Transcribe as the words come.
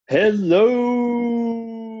Hello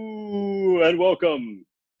and welcome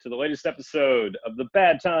to the latest episode of the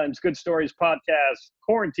Bad Times, Good Stories podcast,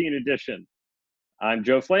 Quarantine Edition. I'm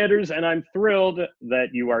Joe Flanders, and I'm thrilled that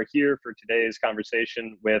you are here for today's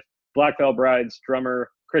conversation with Black Veil Bride's drummer,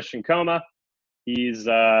 Christian Coma. He's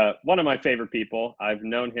one of my favorite people. I've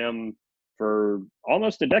known him for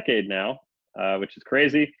almost a decade now, which is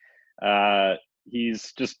crazy.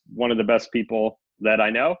 He's just one of the best people that I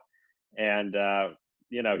know. And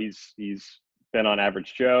he's been on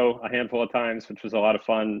Average Joe a handful of times, which was a lot of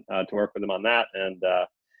fun to work with him on that. And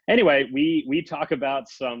anyway, we talk about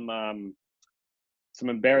some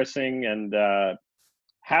embarrassing and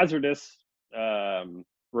hazardous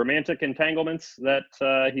romantic entanglements that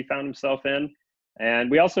he found himself in,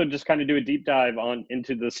 and we also just kind of do a deep dive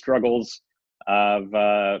into the struggles of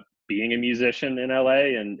being a musician in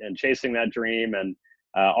LA and chasing that dream, and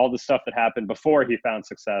all the stuff that happened before he found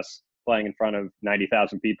success playing in front of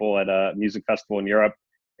 90,000 people at a music festival in Europe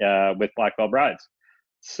with Black Veil Brides.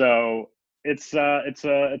 So it's a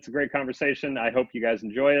great conversation. I hope you guys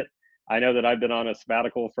enjoy it. I know that I've been on a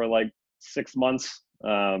sabbatical for like 6 months, but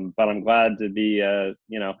I'm glad to be,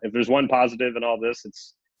 if there's one positive in all this,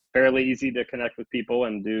 it's fairly easy to connect with people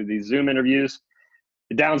and do these Zoom interviews.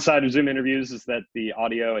 The downside of Zoom interviews is that the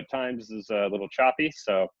audio at times is a little choppy.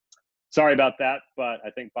 So sorry about that, but I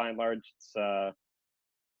think by and large,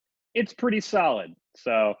 it's pretty solid.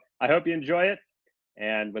 So I hope you enjoy it.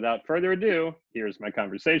 And without further ado, here's my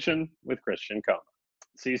conversation with Christian Coma.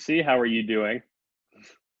 CC, how are you doing?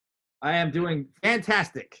 I am doing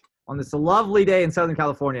fantastic on this lovely day in Southern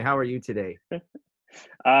California. How are you today?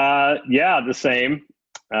 Yeah, the same.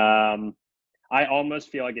 I almost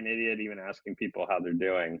feel like an idiot even asking people how they're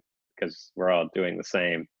doing because we're all doing the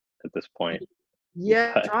same at this point.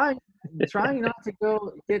 Yeah, trying not to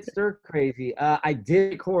get stir crazy. I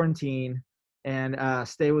did quarantine and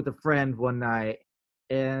stay with a friend one night,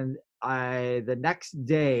 and the next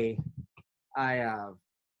day I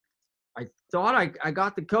thought I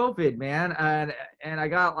got the COVID, man, and I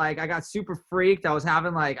got super freaked. I was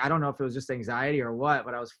having I don't know if it was just anxiety or what,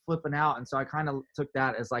 but I was flipping out, and so I kind of took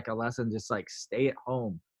that as like a lesson, just like stay at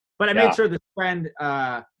home. But I made sure this friend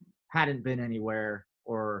hadn't been anywhere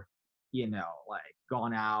or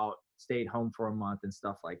gone out, stayed home for a month and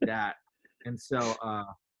stuff like that. And so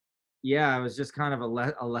it was just kind of a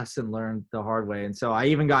lesson learned the hard way. And so I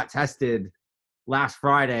even got tested last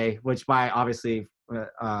Friday, which by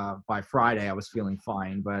Friday I was feeling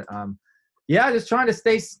fine, but just trying to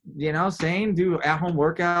stay sane, do at-home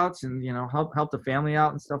workouts, and help the family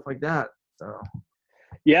out and stuff like that. So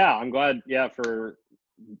I'm glad. For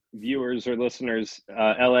viewers or listeners,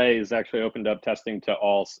 LA has actually opened up testing to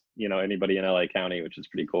all anybody in LA County, which is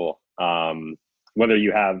pretty cool. Whether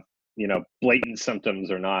you have blatant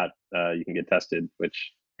symptoms or not, you can get tested,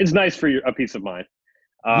 which is nice for a peace of mind.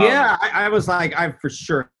 I was like, I'm for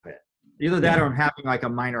sure either that or I'm having like a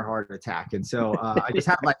minor heart attack. And so I just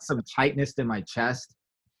had like some tightness in my chest.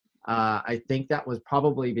 I think that was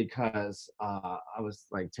probably because I was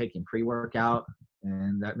like taking pre-workout,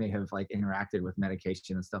 and that may have like interacted with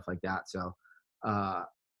medication and stuff like that. So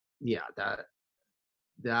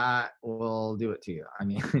that will do it to you. I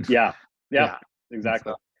mean, yeah,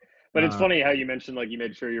 exactly. So, but it's funny how you mentioned like you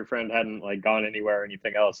made sure your friend hadn't like gone anywhere or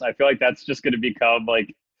anything else. I feel like that's just going to become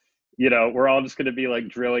like, we're all just going to be like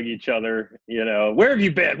drilling each other. Where have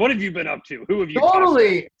you been? What have you been up to? Who have you?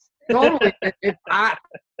 Totally.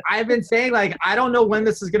 I've been saying like, I don't know when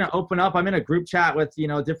this is going to open up. I'm in a group chat with,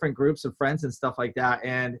 different groups of friends and stuff like that.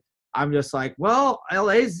 And I'm just like, well,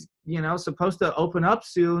 LA's, supposed to open up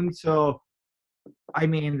soon. So, I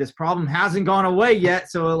mean, this problem hasn't gone away yet.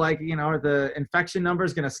 So like, the infection number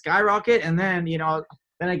is going to skyrocket. And then,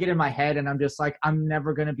 then I get in my head and I'm just like, I'm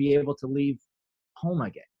never going to be able to leave home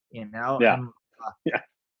again,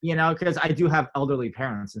 because I do have elderly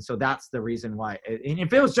parents. And so that's the reason why. And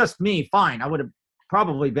if it was just me, fine. I would have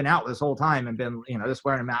probably been out this whole time and been, just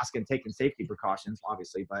wearing a mask and taking safety precautions,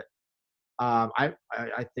 obviously. But I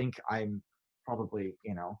think I'm probably,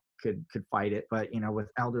 could fight it. But, with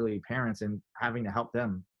elderly parents and having to help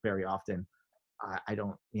them very often, I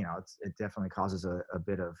don't, it definitely causes a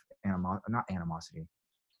bit of not animosity.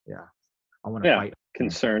 Yeah. I want to fight.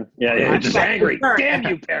 Concern. Yeah, just angry. Damn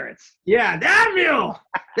you, parents. Yeah, damn you,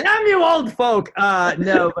 old folk.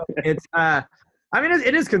 No, but it's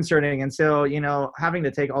it is concerning, and so having to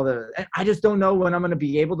take I just don't know when I'm going to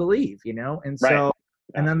be able to leave, and so right.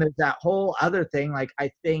 And then there's that whole other thing. Like, I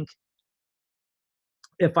think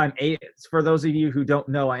if for those of you who don't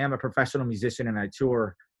know, I am a professional musician and I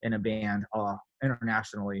tour in a band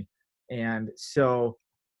internationally, and so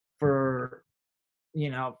for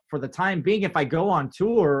for the time being, if I go on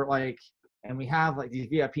tour, like, and we have like these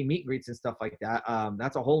VIP meet and greets and stuff like that,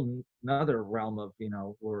 that's a whole another realm of,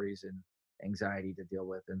 worries and anxiety to deal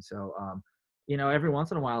with. And so, every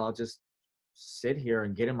once in a while, I'll just sit here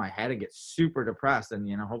and get in my head and get super depressed. And,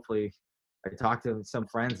 hopefully I talk to some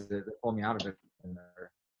friends that pull me out of it. And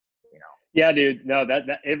Yeah, dude. No,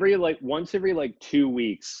 that once every 2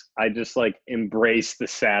 weeks, I just embrace the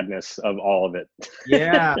sadness of all of it.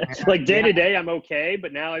 Yeah. Like day to day, I'm okay,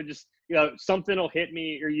 but now I just, something will hit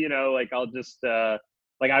me, or I'll just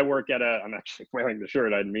I work at I'm actually wearing the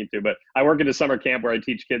shirt. I didn't mean to, but I work at a summer camp where I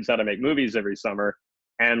teach kids how to make movies every summer,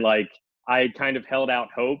 and I kind of held out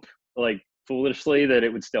hope, foolishly, that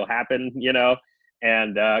it would still happen,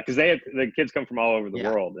 and because the kids come from all over the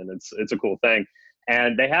world, and it's a cool thing,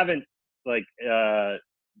 and they haven't.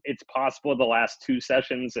 It's possible the last 2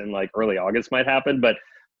 sessions in early August might happen, but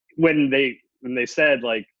when they said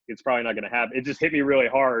it's probably not going to happen, it just hit me really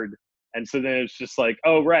hard. And so then it's just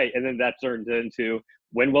oh right, and then that turned into,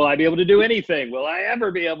 when will I be able to do anything? Will I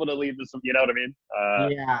ever be able to leave this? You know what I mean?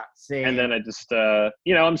 Yeah, same. And then I just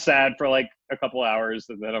I'm sad for a couple hours,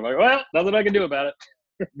 and then I'm like, well, nothing I can do about it.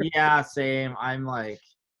 Yeah, same. I'm man,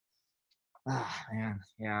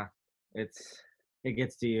 yeah, it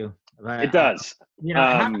gets to you. But, it does.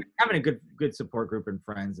 Having a good support group and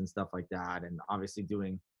friends and stuff like that, and obviously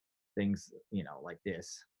doing things, like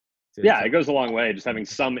this. It goes a long way, just having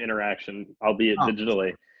some interaction, albeit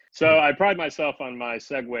digitally. So I pride myself on my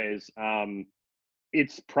segues.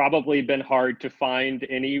 It's probably been hard to find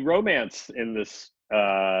any romance in this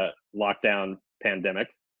lockdown pandemic.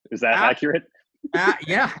 Is that accurate?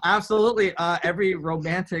 Yeah, absolutely. Every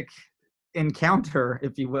romantic encounter,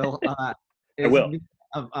 if you will, is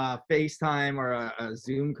a FaceTime or a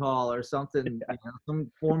Zoom call or something, some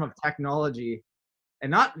form of technology,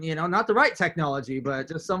 and not the right technology, but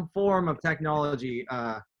just some form of technology,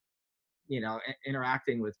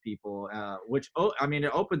 interacting with people, which,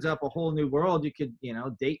 it opens up a whole new world. You could,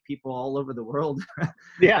 date people all over the world.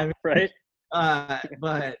 Yeah, right.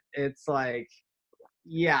 But it's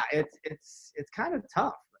it's kind of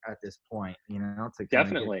tough at this point, to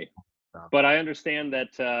definitely. But I understand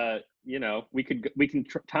that we can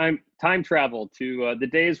time travel to the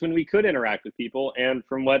days when we could interact with people, and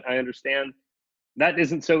from what I understand, that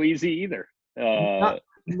isn't so easy either.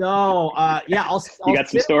 No, yeah, I'll you got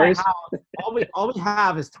some stories? All we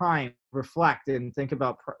have is time to reflect and think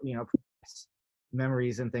about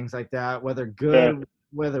memories and things like that, whether good,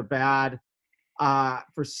 whether bad.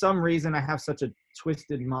 For some reason, I have such a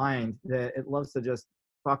twisted mind that it loves to just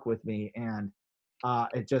fuck with me, and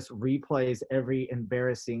it just replays every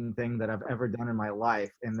embarrassing thing that I've ever done in my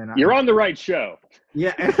life. And then you're on the right show.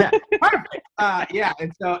 Yeah, perfect. Yeah,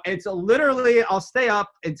 and so it's literally, I'll stay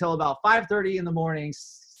up until about 5:30 in the morning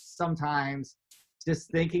sometimes,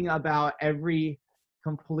 just thinking about every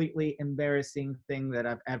completely embarrassing thing that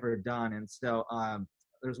I've ever done. And so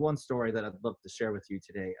there's one story that I'd love to share with you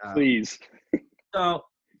today. Please. So,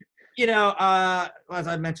 as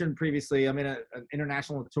I mentioned previously, I'm in an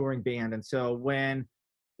international touring band. And so when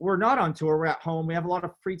we're not on tour, we're at home, we have a lot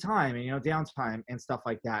of free time and, downtime and stuff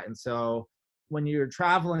like that. And so when you're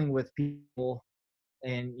traveling with people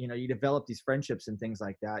and, you develop these friendships and things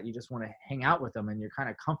like that, you just want to hang out with them, and you're kind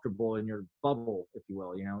of comfortable in your bubble, if you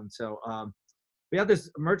will, And so we have this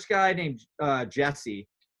merch guy named Jesse,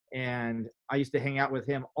 and I used to hang out with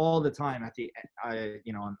him all the time at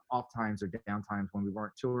on off times or down times when we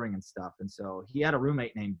weren't touring and stuff. And so he had a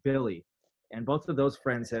roommate named Billy, and both of those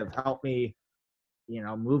friends have helped me,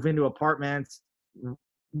 move into apartments, move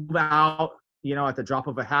out, at the drop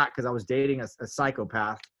of a hat, because I was dating a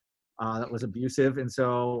psychopath that was abusive. And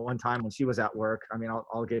so one time when she was at work,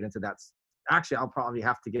 I'll get into that. Actually, I'll probably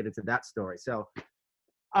have to get into that story. So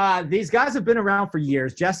these guys have been around for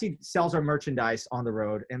years. Jesse sells our merchandise on the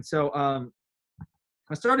road. And so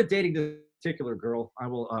I started dating this particular girl. I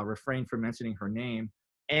will refrain from mentioning her name.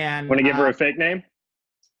 And want to give her a fake name?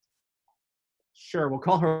 Sure. We'll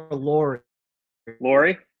call her Lori.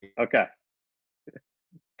 Lori? Okay.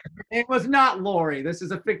 It was not Lori. This is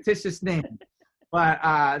a fictitious name. But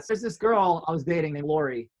there's this girl I was dating named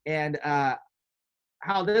Lori. And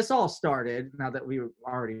how this all started, now that we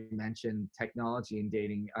already mentioned technology and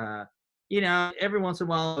dating, every once in a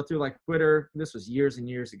while I'll go through Twitter. This was years and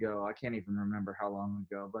years ago. I can't even remember how long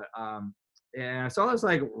ago, but and I saw this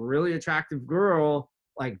really attractive girl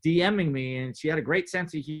DMing me, and she had a great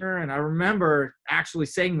sense of humor. And I remember actually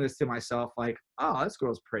saying this to myself, oh, this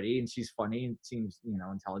girl's pretty and she's funny and seems,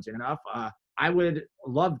 intelligent enough. I would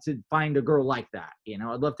love to find a girl like that.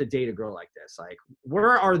 I'd love to date a girl like this.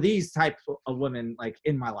 Where are these types of women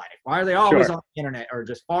in my life? Why are they always on the internet or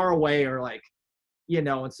just far away or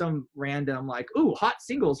and some random like, ooh, hot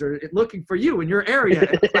singles are looking for you in your area.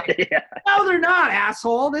 And it's like, Yeah. no, they're not,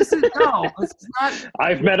 asshole. This is not.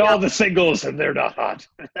 I've met all the singles and they're not hot.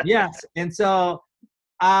 Yes. And so,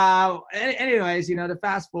 anyways, to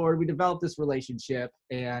fast forward, we developed this relationship,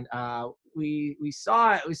 and we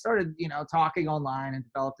saw it. We started, talking online and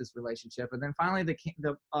developed this relationship. And then finally the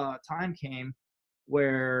time came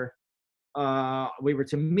where we were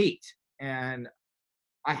to meet, and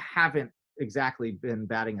I haven't exactly been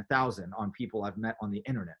batting 1,000 on people I've met on the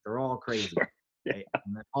internet. They're all crazy. Sure. Yeah. Right?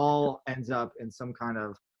 And it all ends up in some kind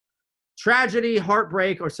of tragedy,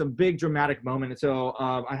 heartbreak, or some big dramatic moment. And so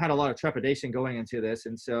I had a lot of trepidation going into this.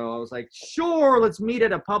 And so I was like, sure, let's meet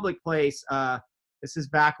at a public place. This is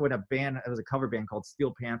back when it was a cover band called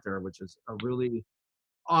Steel Panther, which is a really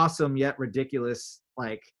awesome yet ridiculous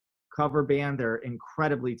like cover band. They're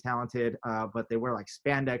incredibly talented, but they wear like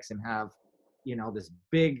spandex and have, this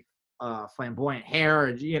big flamboyant hair.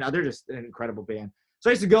 And, they're just an incredible band. So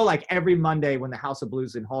I used to go like every Monday when the House of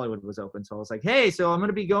Blues in Hollywood was open. So I was like, hey, so I'm going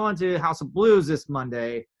to be going to House of Blues this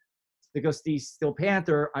Monday to go see Steel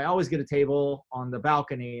Panther. I always get a table on the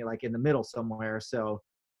balcony, like in the middle somewhere. So,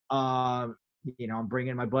 I'm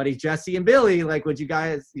bringing my buddies Jesse and Billy. Like, would you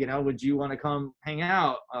guys, would you want to come hang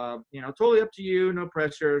out? Totally up to you. No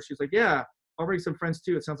pressure. She's like, yeah, I'll bring some friends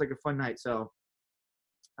too. It sounds like a fun night. So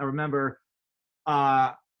I remember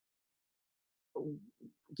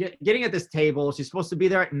getting at this table. She's supposed to be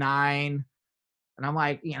there at 9, and I'm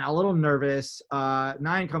like, a little nervous.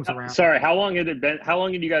 9 comes around. Sorry, how long had it been? How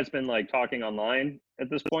long had you guys been like talking online at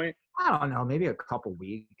this point? I don't know, maybe a couple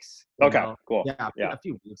weeks. Okay, cool. Yeah, a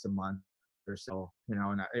few weeks, a month or so.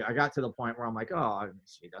 And I got to the point where I'm like, oh,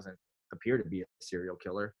 she doesn't appear to be a serial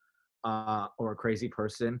killer or a crazy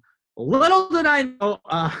person. Little did I know,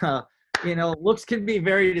 looks can be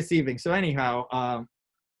very deceiving. So anyhow,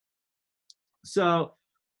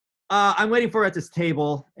 I'm waiting for her at this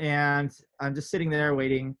table, and I'm just sitting there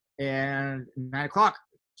waiting, and 9 o'clock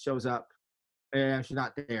shows up, and she's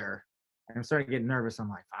not there. And I'm starting to get nervous. I'm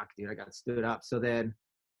like, fuck, dude, I got stood up. So then,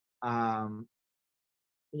 I'm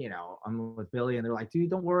with Billy, and they're like, dude,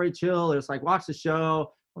 don't worry, chill. It's like, watch the show.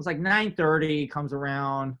 It was like 9:30 comes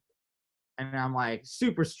around, and I'm like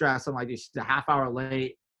super stressed. I'm like, dude, she's a half hour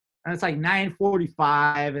late. And it's like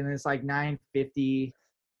 9:45, and it's like 9:50.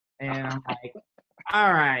 And I'm like,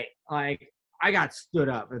 all right, like I got stood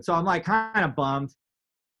up. And so I'm like kind of bummed.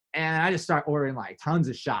 And I just start ordering like tons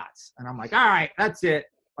of shots. And I'm like, all right, that's it.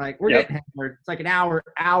 Like we're getting hammered. It's like an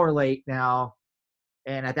hour late now.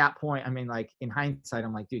 And at that point, I mean, like in hindsight,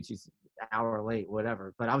 I'm like, dude, she's an hour late,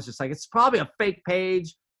 whatever. But I was just like, it's probably a fake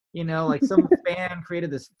page. Like some fan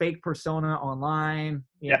created this fake persona online.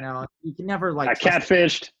 You know, you can never like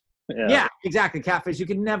catfished. Yeah, exactly. Catfish. You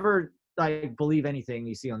can never like believe anything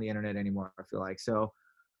you see on the internet anymore, I feel like. So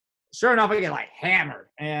sure enough, I get like hammered,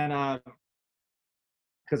 and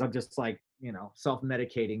because I'm just like,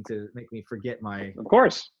 self-medicating to make me forget my, of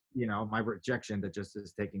course, my rejection that just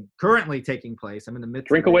is currently taking place. I'm in the midst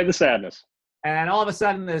drink away the sadness. And all of a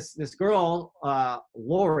sudden this girl,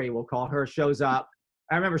 Lori, we'll call her, shows up.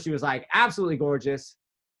 I remember she was like absolutely gorgeous.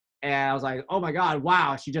 And I was like, oh my God,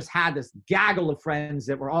 wow. She just had this gaggle of friends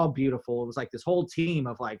that were all beautiful. It was like this whole team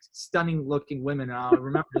of like stunning looking women. And I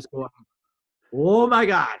remember just going, oh my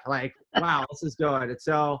God, like, wow, this is good. And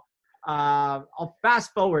so I'll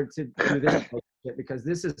fast forward to this because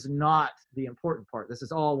this is not the important part. This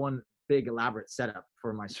is all one big elaborate setup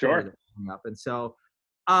for my story that's coming up. And so,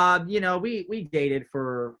 we dated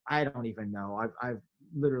for, I don't even know. I've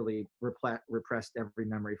literally repressed every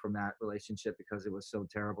memory from that relationship because it was so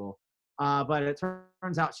terrible. But it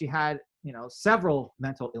turns out she had, several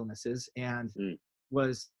mental illnesses and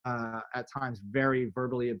was at times very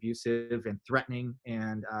verbally abusive and threatening.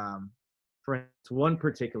 And for one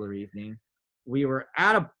particular evening, we were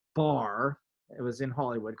at a bar. It was in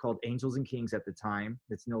Hollywood called Angels and Kings at the time.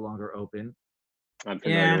 It's no longer open. I'm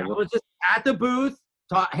familiar and with I was just at the booth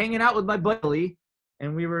hanging out with my buddy,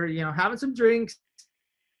 and we were, having some drinks.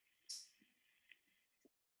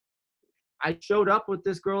 I showed up with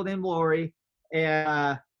this girl named Lori,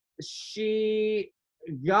 and she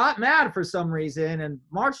got mad for some reason and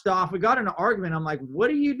marched off. We got in an argument. I'm like, what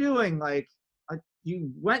are you doing? Like,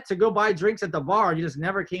 you went to go buy drinks at the bar. You just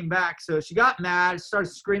never came back. So she got mad, started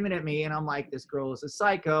screaming at me, and I'm like, this girl is a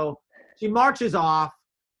psycho. She marches off,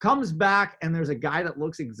 comes back, and there's a guy that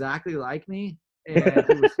looks exactly like me. And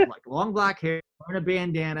he was like long black hair, wearing a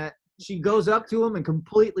bandana. She goes up to him and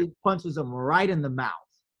completely punches him right in the mouth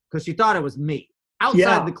because she thought it was me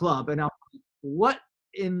outside the club. And I'm like, what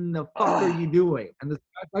in the fuck are you doing? And this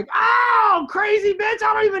guy's like, oh, crazy bitch,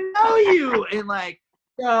 I don't even know you. And like,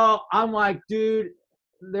 So I'm like, dude,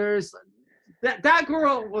 there's that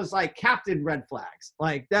girl was like Captain Red Flags.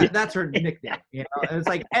 Like that's her nickname. And it's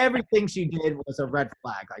like everything she did was a red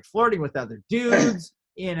flag, like flirting with other dudes,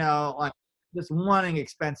 like just wanting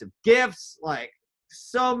expensive gifts, like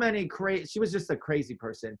so many crazy. She was just a crazy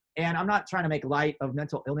person. And I'm not trying to make light of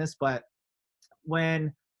mental illness, but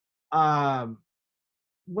when um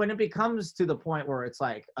when it becomes to the point where it's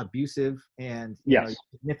like abusive and your Yes.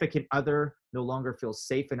 significant other no longer feels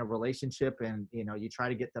safe in a relationship, and you try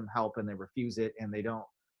to get them help and they refuse it, and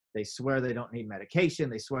they swear they don't need medication,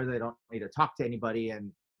 they swear they don't need to talk to anybody,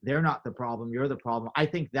 and they're not the problem, you're the problem. I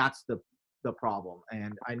think that's the problem.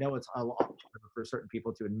 And I know it's a lot harder for certain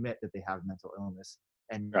people to admit that they have mental illness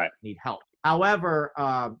and Right. need help. However,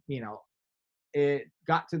 it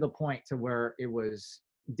got to the point to where it was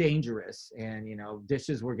dangerous, and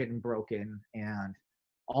dishes were getting broken, and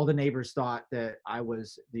all the neighbors thought that I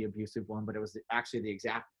was the abusive one, but it was actually the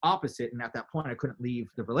exact opposite. And at that point I couldn't leave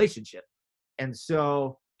the relationship. And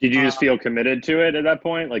so Did you uh, just feel committed to it at that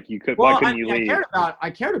point? Like why well, couldn't you I leave?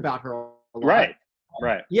 cared about her a lot. Right.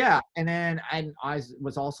 Right. Yeah. And then I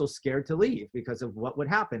was also scared to leave because of what would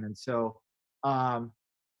happen. And so um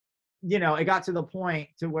it got to the point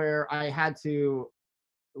to where I had to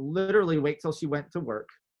literally wait till she went to work.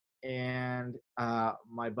 And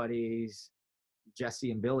my buddies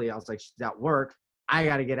Jesse and Billy, I was like, she's at work, I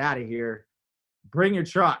got to get out of here, bring your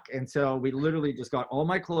truck. And so we literally just got all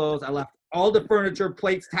my clothes, I left all the furniture,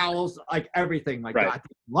 plates, towels, like everything, my Right. god,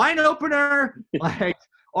 line opener, like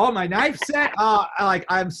all my knife set. Like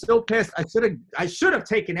I'm so pissed. I should have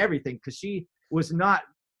taken everything because she was not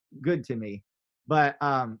good to me. But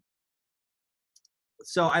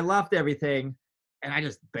so I left everything and I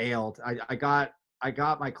just bailed. I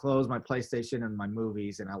got my clothes, my PlayStation, and my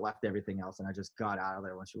movies, and I left everything else, and I just got out of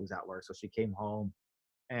there when she was at work. So she came home,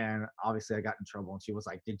 and obviously I got in trouble, and she was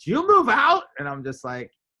like, "Did you move out?" And I'm just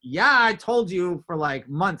like, "Yeah, I told you for like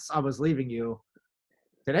months I was leaving you.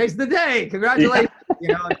 Today's the day. Congratulations."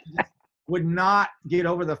 Yeah. She just would not get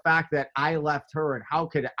over the fact that I left her, and how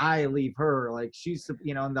could I leave her? Like she's,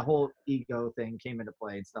 and the whole ego thing came into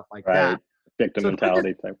play and stuff like Right. that. Victim So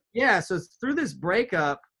mentality type. so through this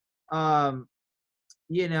breakup, um,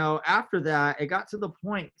 after that, it got to the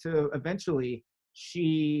point to eventually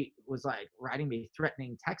she was like writing me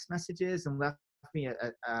threatening text messages and left me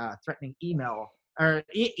a threatening email or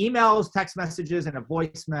emails, text messages, and a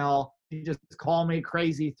voicemail. She just called me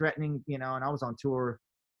crazy, threatening, and I was on tour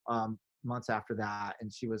months after that.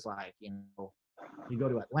 And she was like, you go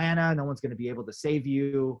to Atlanta, no one's going to be able to save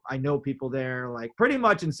you. I know people there, like pretty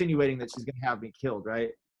much insinuating that she's going to have me killed. Right.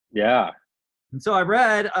 Yeah. And so I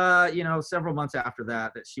read, several months after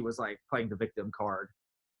that she was like playing the victim card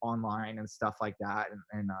online and stuff like that.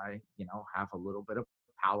 And I, have a little bit of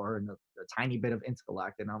power and a tiny bit of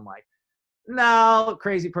intellect. And I'm like, no,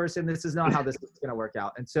 crazy person, this is not how this is going to work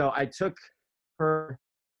out. And so I took her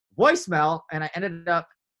voicemail and I ended up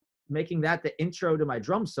making that the intro to my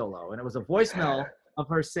drum solo. And it was a voicemail of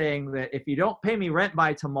her saying that if you don't pay me rent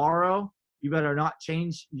by tomorrow, you better not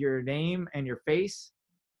change your name and your face,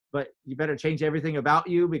 but you better change everything about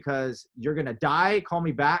you because you're going to die. Call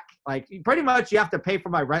me back. Like pretty much you have to pay for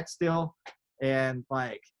my rent still, and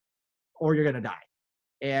like, or you're going to die.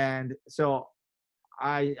 And so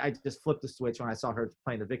I just flipped the switch when I saw her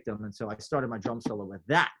playing the victim. And so I started my drum solo with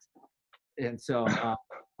that. And so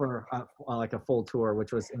for like a full tour,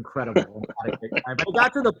 which was incredible. But it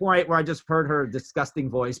got to the point where I just heard her disgusting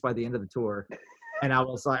voice by the end of the tour. And I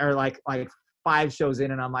was like, or like 5 shows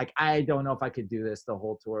in, and I'm like, I don't know if I could do this the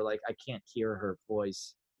whole tour. Like I can't hear her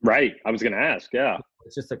voice. Right. I was going to ask. Yeah.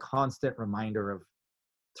 It's just a constant reminder of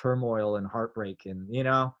turmoil and heartbreak, and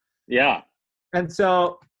Yeah. And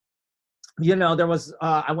so, there was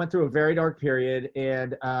I went through a very dark period,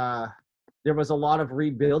 and there was a lot of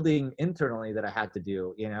rebuilding internally that I had to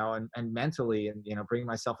do, and mentally, and bring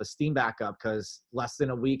my self-esteem back up, because less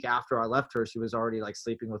than a week after I left her, she was already like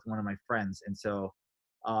sleeping with one of my friends. And so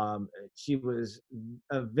she was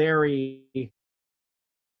a very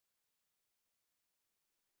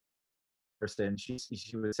person. She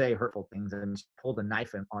would say hurtful things, and she pulled a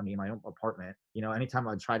knife on me in my own apartment. Anytime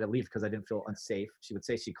I'd try to leave because I didn't feel unsafe, she would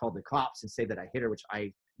say she called the cops and say that I hit her, which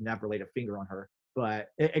I never laid a finger on her. But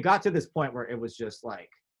it got to this point where it was just like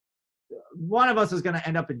one of us is going to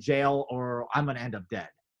end up in jail, or I'm going to end up dead.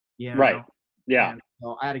 Right. Yeah. And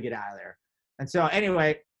so I had to get out of there. And so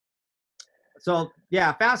anyway,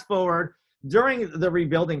 fast forward, during the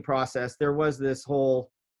rebuilding process, there was this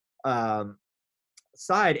whole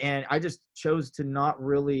side, and I just chose to not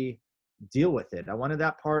really deal with it. I wanted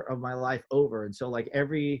that part of my life over. And so like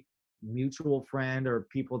every mutual friend or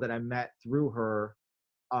people that I met through her,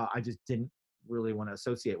 I just didn't really want to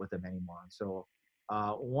associate with them anymore. And so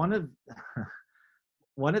one of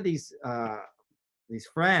one of these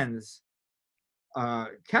friends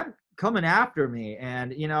kept coming after me,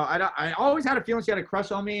 and I always had a feeling she had a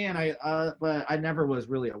crush on me, and but I never was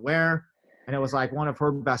really aware. And it was like one of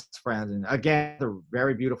her best friends, and again, a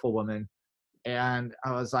very beautiful woman. And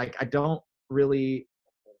I was like, I don't really,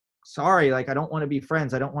 sorry, like I don't want to be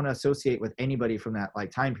friends. I don't want to associate with anybody from that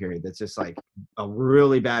like time period. That's just like a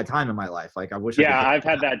really bad time in my life. Like I wish I could Yeah, get I've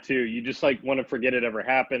had that too. You just like want to forget it ever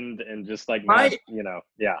happened and just like not, right. yeah.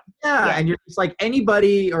 Yeah, Yeah. and you're just like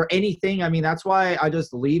anybody or anything. I mean, that's why I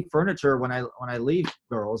just leave furniture when I leave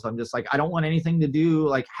girls. I'm just like, I don't want anything to do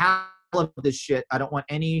like half of this shit. I don't want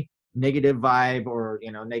any negative vibe or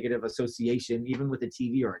negative association, even with a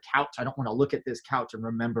TV or a couch. I don't want to look at this couch and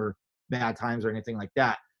remember bad times or anything like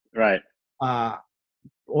that. Right.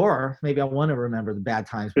 Or maybe I want to remember the bad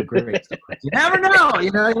times with great stories. You never know.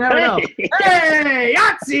 You never know. Hey,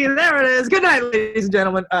 Yahtzee, there it is. Good night, ladies and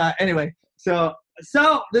gentlemen. Anyway, so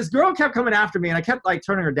this girl kept coming after me, and I kept like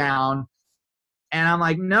turning her down. And I'm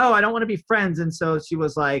like, no, I don't want to be friends. And so she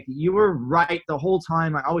was like, you were right the whole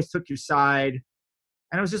time. I always took your side.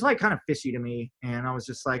 And it was just like kind of fishy to me. And I was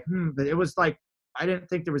just like, but it was like, I didn't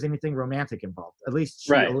think there was anything romantic involved. At least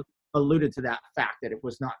she Right. alluded to that fact that it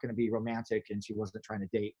was not going to be romantic and she wasn't trying to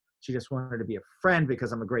date. She just wanted to be a friend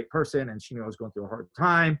because I'm a great person and she knew I was going through a hard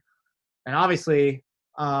time. And obviously,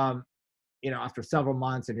 after several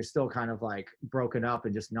months and you're still kind of like broken up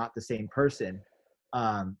and just not the same person,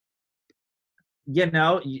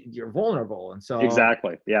 you're vulnerable. And so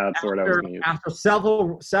Exactly. Yeah, that's the word I was going to use. after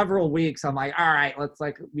several weeks, I'm like, all right, let's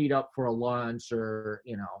like meet up for a lunch or,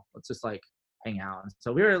 let's just like hang out. And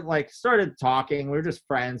so we were like started talking. We were just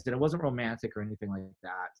friends and it wasn't romantic or anything like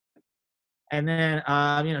that. And then,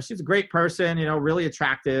 she's a great person, really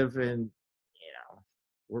attractive, and,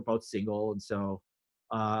 we're both single. And so,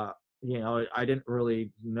 I didn't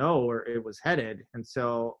really know where it was headed. And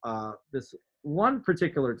so this one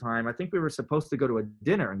particular time, I think we were supposed to go to a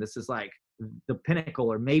dinner, and this is like the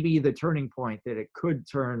pinnacle or maybe the turning point that it could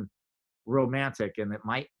turn romantic. And it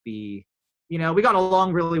might be, we got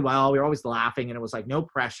along really well. We were always laughing, and it was like no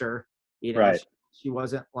pressure. Right. She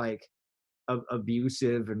wasn't like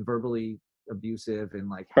abusive and verbally abusive and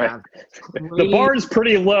like Right. have The bar's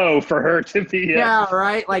pretty low for her to be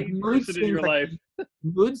right, like mood person in your swings, life.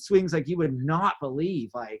 mood swings like you would not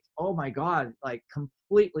believe, like, oh my god, like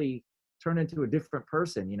completely turn into a different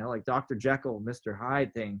person, like Dr. Jekyll, Mr.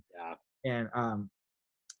 Hyde thing. Yeah. And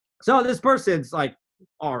so this person's like,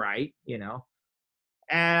 all right,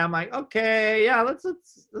 and I'm like, okay, yeah, let's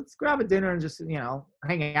grab a dinner and just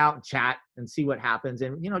hang out and chat and see what happens,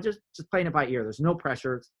 and just playing it by ear. There's no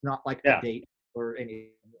pressure. It's not like a date or anything.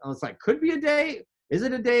 I was like, could be a date. Is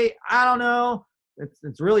it a date? I don't know.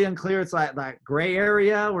 It's really unclear. It's like that gray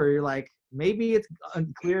area where you're like, maybe it's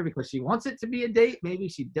unclear because she wants it to be a date.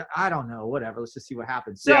 Maybe I don't know. Whatever. Let's just see what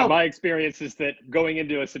happens. So, yeah, my experience is that going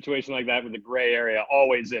into a situation like that with the gray area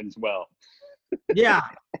always ends well. Yeah.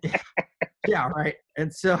 Yeah, right.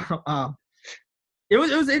 And so it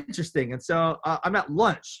was interesting. And so I'm at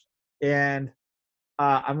lunch, and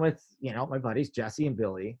I'm with my buddies Jesse and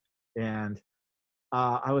Billy, and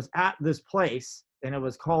I was at this place, and it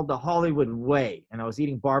was called the Hollywood Way, and I was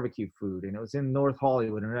eating barbecue food, and it was in North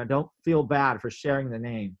Hollywood, and I don't feel bad for sharing the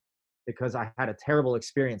name because I had a terrible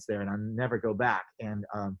experience there, and I'll never go back. And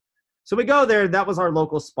so we go there. That was our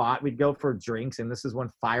local spot. We'd go for drinks, and this is when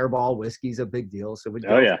Fireball whiskey's a big deal. So we'd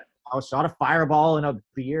go. Oh yeah. I shot a Fireball and a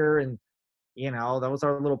beer, and that was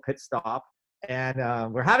our little pit stop.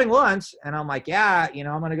 And we're having lunch, and I'm like, yeah,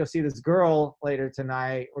 I'm gonna go see this girl later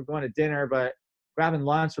tonight. We're going to dinner, but grabbing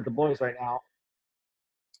lunch with the boys right now.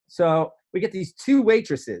 So we get these two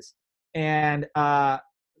waitresses, and I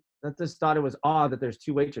just thought it was odd that there's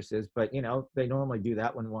two waitresses, but they normally do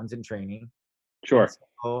that when one's in training. Sure.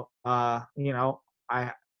 So I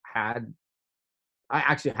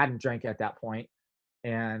actually hadn't drank at that point.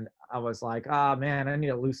 And I was like, oh man, I need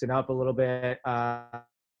to loosen up a little bit.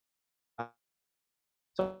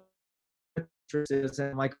 So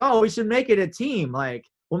I'm like, oh, we should make it a team. Like,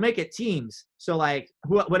 we'll make it teams. So like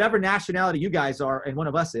whatever nationality you guys are and one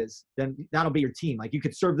of us is, then that'll be your team. Like you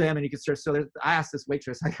could serve them and you could serve. So I asked this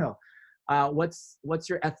waitress, I go, what's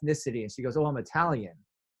your ethnicity? And she goes, oh, I'm Italian.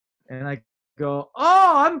 And I go,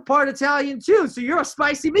 oh, I'm part Italian too. So you're a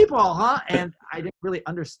spicy meatball, huh? And I didn't really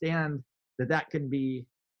understand that can be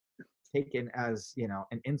taken as,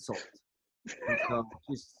 an insult.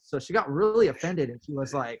 So she got really offended, and she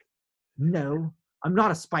was like, no, I'm not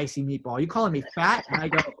a spicy meatball. You calling me fat? And I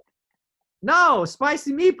go, no,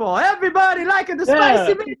 spicy meatball. Everybody liking the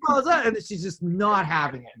spicy meatballs. And she's just not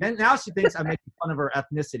having it. And now she thinks I'm making fun of her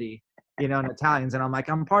ethnicity, you know, and Italians. And I'm like,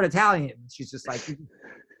 I'm part Italian. And she's just like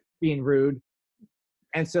being rude.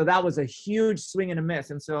 And so that was a huge swing and a miss.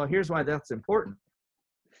 And so here's why that's important.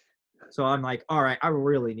 So I'm like, all right, I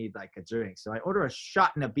really need like a drink. So I order a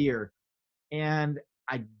shot and a beer. And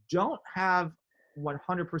I don't have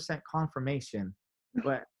 100% confirmation,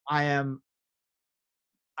 but I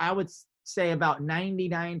would say about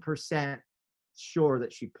 99% sure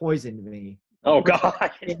that she poisoned me. Oh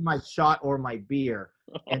God! In my shot or my beer.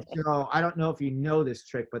 And so I don't know if you know this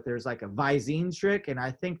trick, but there's like a Visine trick, and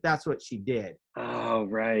I think that's what she did. Oh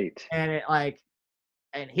right. And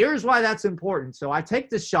and here's why that's important. So I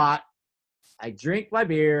take the shot, I drink my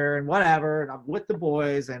beer and whatever, and I'm with the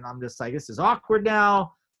boys, and I'm just like, this is awkward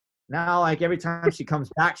now. Now, like every time she comes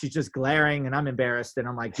back, she's just glaring, and I'm embarrassed, and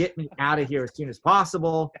I'm like, get me out of here as soon as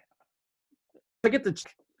possible. I get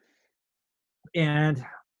and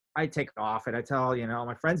I take off, and I tell, you know,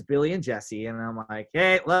 my friends Billy and Jesse, and I'm like,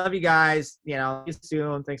 hey, love you guys. You know, see you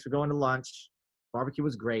soon. Thanks for going to lunch. Barbecue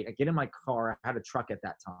was great. I get in my car. I had a truck at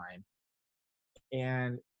that time.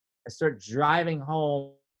 And I start driving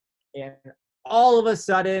home, and all of a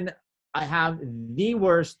sudden, I have the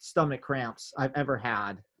worst stomach cramps I've ever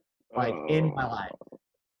had, like, in my life.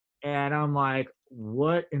 And I'm like,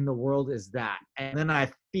 what in the world is that? And then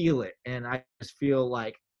I feel it, and I just feel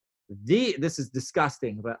like this is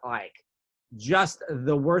disgusting, but like just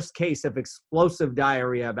the worst case of explosive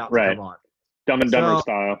diarrhea about to come on. Dumb and Dumber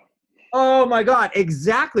style. Oh my God,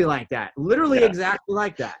 exactly like that. Literally exactly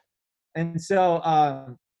like that. And so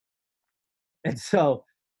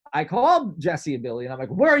I called Jesse and Billy, and I'm like,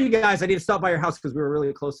 where are you guys? I need to stop by your house because we were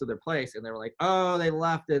really close to their place. And they were like, oh, they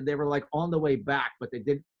left, and they were like on the way back, but they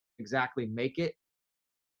didn't exactly make it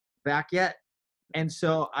back yet. And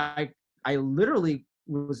so I literally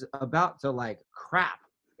was about to like crap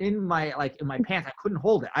in my pants. I couldn't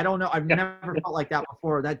hold it. I don't know. I've never felt like that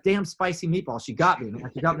before. That damn spicy meatball, she got me.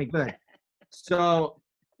 She got me good. So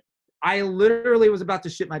I literally was about to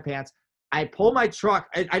shit my pants. I pulled my truck.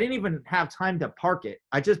 I didn't even have time to park it.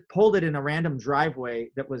 I just pulled it in a random driveway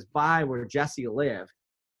that was by where Jesse lived.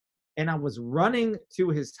 And I was running to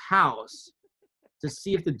his house to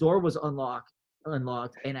see if the door was unlocked,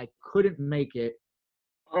 and I couldn't make it.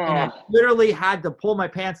 And I literally had to pull my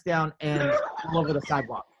pants down and all over the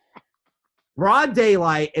sidewalk. Broad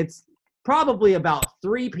daylight. It's probably about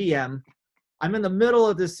 3 p.m. I'm in the middle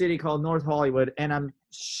of this city called North Hollywood, and I'm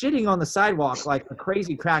shitting on the sidewalk like a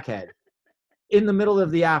crazy crackhead in the middle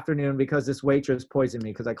of the afternoon because this waitress poisoned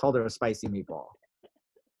me because I called her a spicy meatball.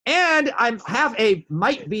 And I have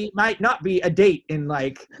might not be a date in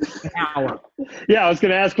like an hour. Yeah, I was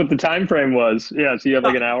going to ask what the time frame was. Yeah, so you have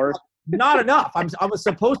like an hour? Not enough. I was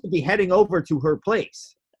supposed to be heading over to her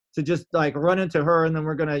place to just like run into her, and then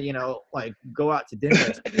we're gonna, you know, like go out to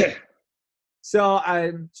dinner. So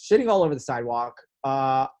I'm shitting all over the sidewalk.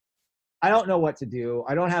 I don't know what to do.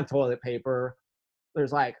 I don't have toilet paper.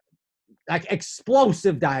 There's like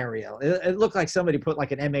explosive diarrhea. It looked like somebody put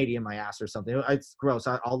like an M80 in my ass or something. It's gross.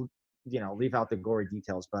 I'll you know, leave out the gory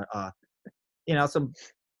details, but you know, some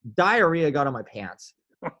diarrhea got on my pants.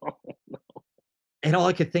 And all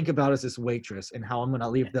I could think about is this waitress and how I'm going to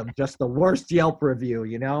leave them just the worst Yelp review,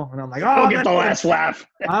 you know? And I'm like, oh, get the last laugh.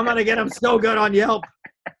 I'm going to get them so good on Yelp.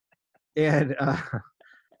 And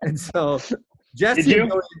so Jesse and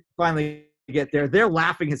Billy finally get there. They're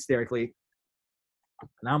laughing hysterically.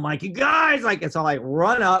 And I'm like, you guys, like, it's all like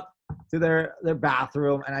run up to their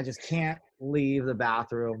bathroom, and I just can't leave the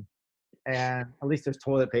bathroom. And at least there's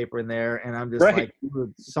toilet paper in there. And I'm just like,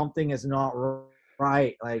 dude, something is not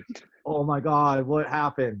right. Like, oh my God, what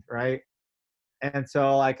happened? Right. And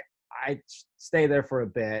so like I stay there for a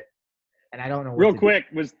bit, and I don't know what real quick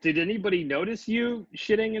did anybody notice you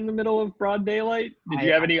shitting in the middle of broad daylight? Did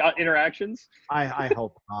you have any interactions? I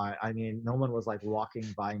hope not. I mean, no one was like walking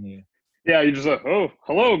by me. Yeah, you just like, oh,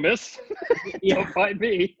 hello, miss. Don't find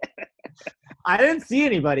me. I didn't see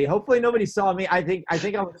anybody. Hopefully nobody saw me. I think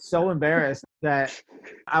I was so embarrassed that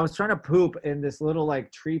I was trying to poop in this little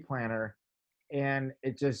like tree planter, and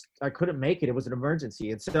I couldn't make it. It was an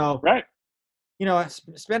emergency. And so, you know,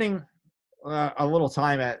 spending a little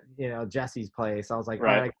time at, you know, Jesse's place, I was like, all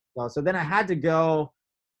right. So then I had to go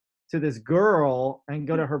to this girl and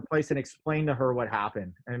go to her place and explain to her what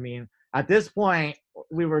happened. I mean, at this point,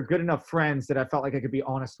 we were good enough friends that I felt like I could be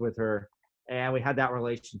honest with her, and we had that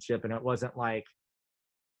relationship. And it wasn't like,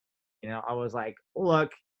 you know, I was like,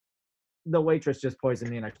 look, the waitress just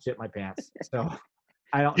poisoned me and I shit my pants. So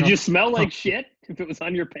I don't know. Did you smell like shit if it was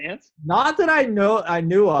on your pants? Not that I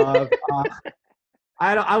knew of.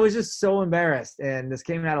 I was just so embarrassed, and this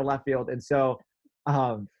came out of left field,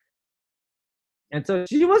 um, and so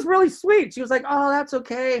she was really sweet. She was like, "Oh, that's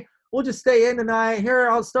okay. We'll just stay in tonight. Here,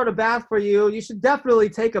 I'll start a bath for you. You should definitely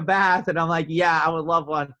take a bath." And I'm like, "Yeah, I would love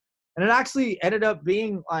one." And it actually ended up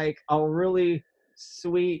being like a really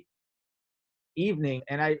sweet evening.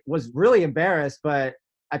 And I was really embarrassed, but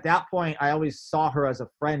at that point, I always saw her as a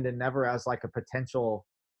friend and never as like a potential,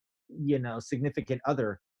 significant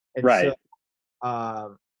other. And so, Right.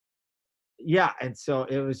 um, yeah, and so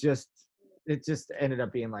it just ended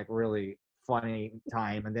up being like really funny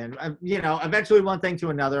time. And then, eventually one thing to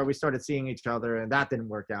another, we started seeing each other, and that didn't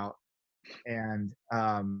work out. And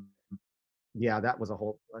yeah, that was a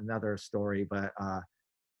whole another story. But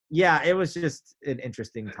yeah, it was just an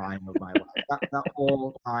interesting time of my life. That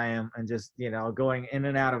whole time, and just going in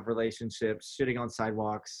and out of relationships, shitting on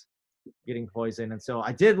sidewalks, getting poisoned. And so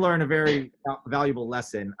I did learn a very valuable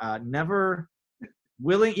lesson. Never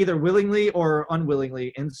either willingly or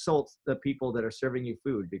unwillingly insult the people that are serving you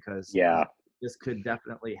food, because Yeah. this could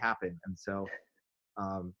definitely happen. And so,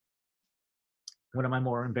 um, one of my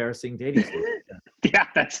more embarrassing dating stories. Yeah,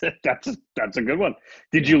 that's a good one.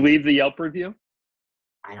 Did Yeah. you leave the Yelp review?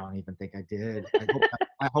 I don't even think I did.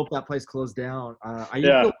 I hope that place closed down. I used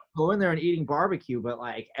Yeah. to go in there and eating barbecue, but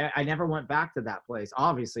like I never went back to that place,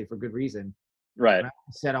 obviously for good reason. Right. And I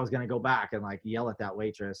said I was gonna go back and like yell at that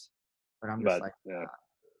waitress, but I'm just But like, yeah.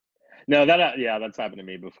 No, yeah, that's happened to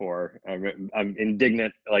me before. I'm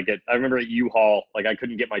indignant. Like I remember at U-Haul, like I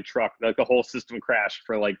couldn't get my truck. Like the whole system crashed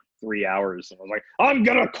for like 3 hours. And I was like, I'm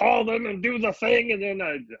gonna call them and do the thing, and then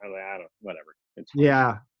I was like, I don't, whatever. It's fine.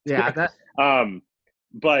 yeah, that Um,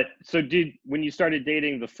 but so when you started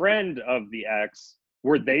dating the friend of the ex,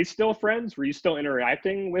 were they still friends? Were you still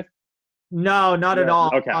interacting with no, not at the? all.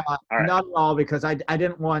 Okay, all right, Not at all, because I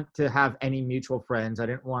didn't want to have any mutual friends. I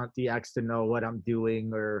didn't want the ex to know what I'm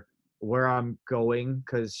doing or where I'm going,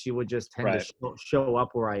 because she would just tend to right, show up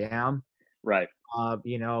where I am. right,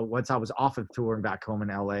 Once I was off of tour and back home in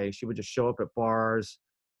LA, she would just show up at bars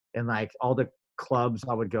and like all the clubs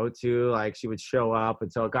I would go to, like she would show up.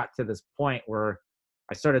 And so it got to this point where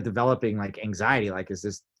I started developing like anxiety. Like, is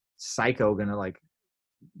this psycho gonna like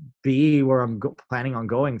be where I'm planning on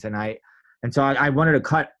going tonight? And so I wanted to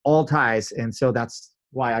cut all ties. And so that's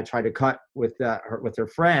why I tried to cut with her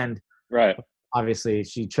friend. right. Obviously,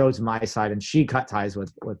 she chose my side, and she cut ties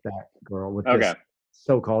with that girl, with this Okay.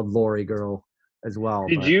 so-called Lori girl as well.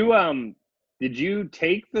 Did But you did you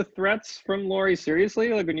take the threats from Lori seriously?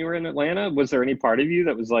 Like when you were in Atlanta, was there any part of you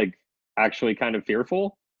that was like actually kind of fearful,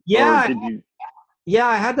 or yeah, did you? yeah,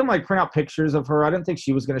 I had them like print out pictures of her. I didn't think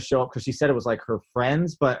she was going to show up because she said it was like her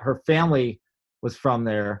friends, but her family was from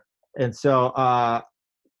there, and so or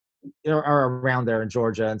around there in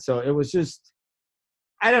Georgia. And so it was just,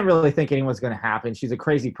 I didn't really think anything was going to happen. She's a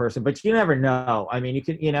crazy person, but you never know. I mean,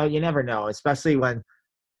 you never know, especially when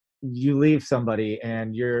you leave somebody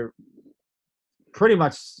and you're pretty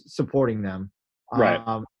much supporting them. Right.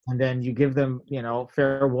 And then you give them,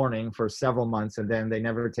 fair warning for several months, and then they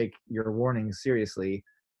never take your warning seriously,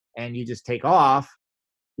 and you just take off,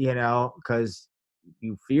 because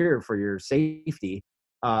you fear for your safety.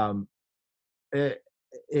 Um, it,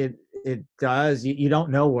 it does. You don't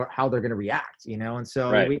know how they're going to react, and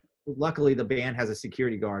so Right. luckily the band has a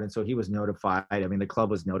security guard, and so he was notified. I mean, the club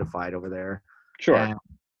was notified over there, Sure. and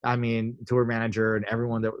I mean, tour manager and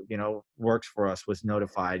everyone that works for us was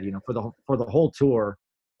notified. For the whole tour.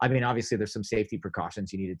 I mean, obviously, there's some safety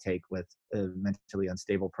precautions you need to take with a mentally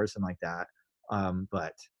unstable person like that.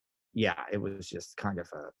 But yeah, it was just kind of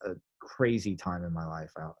a crazy time in my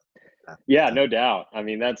life. Yeah, no doubt. I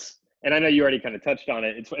mean, and I know you already kind of touched on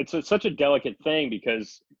it. Such a delicate thing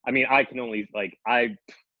because I mean, I can only like I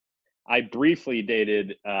briefly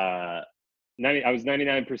dated 90. I was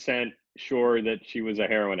 99% sure that she was a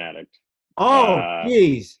heroin addict. Oh, Uh,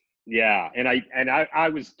 geez. yeah, and I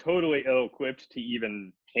was totally ill-equipped to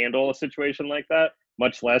even handle a situation like that,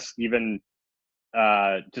 much less even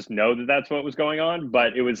just know that that's what was going on.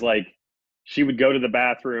 But it was like she would go to the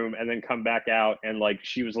bathroom and then come back out, and like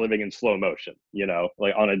she was living in slow motion,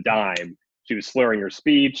 like on a dime. She was slurring her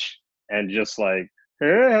speech and just like,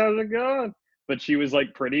 hey, how's it going? But she was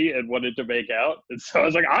like pretty and wanted to make out. And so I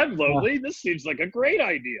was like, I'm Uh, lonely. This seems like a great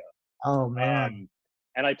idea. Oh man.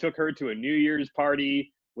 And I took her to a New Year's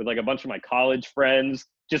party with like a bunch of my college friends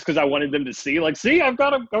just because I wanted them to see, like, see, I've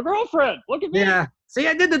got a girlfriend. Look at me. Yeah. See,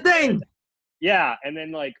 I did the thing. Yeah, and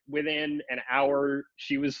then like within an hour,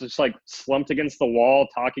 she was just like slumped against the wall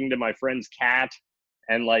talking to my friend's cat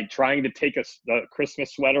and like trying to take a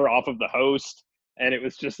Christmas sweater off of the host, and it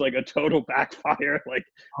was just like a total backfire. Like,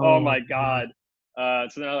 oh Oh my man. god!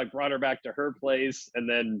 So then I like brought her back to her place, and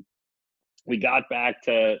then we got back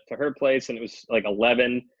to her place, and it was like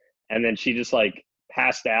 11, and then she just like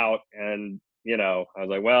passed out, and I was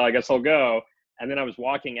like, well, I guess I'll go. And then I was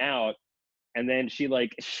walking out, and then she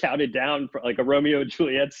like shouted down for like a Romeo and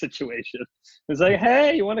Juliet situation. It was like,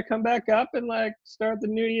 hey, you want to come back up and like start the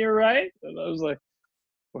new year, right? And I was like,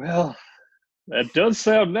 well, that does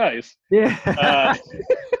sound nice. Yeah.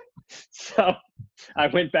 So I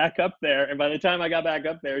went back up there, and by the time I got back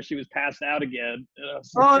up there, she was passed out again. And I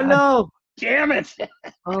was like, Oh God no. damn it.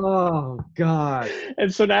 Oh God.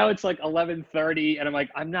 And so now it's like 11:30, and I'm like,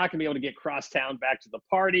 I'm not gonna be able to get crosstown back to the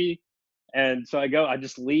party. And so I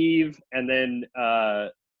just leave, and then I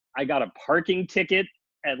got a parking ticket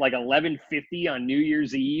at like 11:50 on New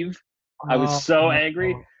Year's Eve. I was so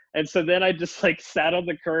angry. Oh. And so then I just like sat on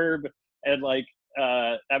the curb, and like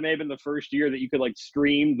that may have been the first year that you could like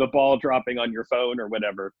stream the ball dropping on your phone or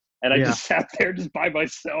whatever. And I Yeah. just sat there just by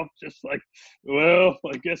myself, just like, well,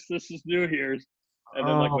 I guess this is New Year's. And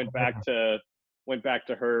then like Oh, went back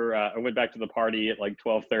to her. I went back to the party at like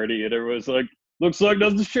 12:30, and everyone was like, looks like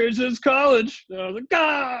nothing's changed since college. And I was like,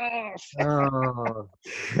 gosh. oh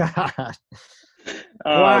God.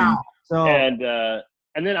 Um, Wow. So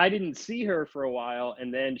and then I didn't see her for a while,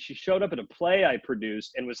 and then she showed up at a play I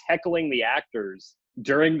produced and was heckling the actors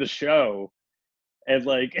during the show, and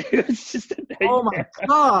like it was just a oh my nightmare.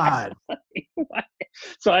 God.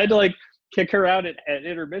 So I had to like kick her out at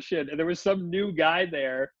intermission, and there was some new guy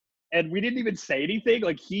there, and we didn't even say anything.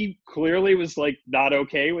 Like he clearly was like not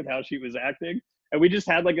okay with how she was acting, and we just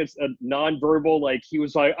had like a nonverbal, like he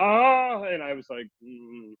was like, ah, and I was like,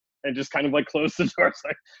 and just kind of like closed the door. It's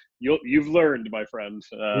like, you've learned, my friend.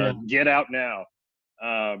 Yeah. Get out now.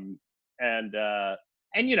 Um, and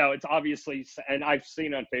it's obviously, and I've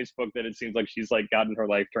seen on Facebook that it seems like she's like gotten her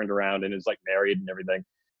life turned around and is like married and everything,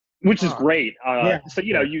 which is Oh, great. yeah. So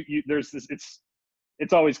you there's this.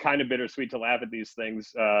 It's always kind of bittersweet to laugh at these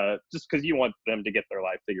things, just because you want them to get their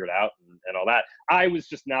life figured out and all that. I was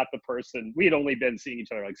just not the person. We had only been seeing each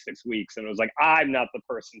other like 6 weeks, and it was like, I'm not the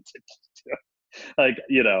person to like,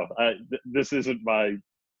 this isn't my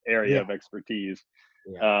area Yeah. of expertise.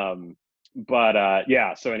 Yeah. But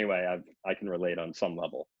yeah. So anyway, I can relate on some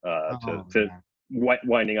level Oh, to man.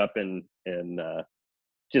 winding up in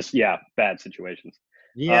just bad situations.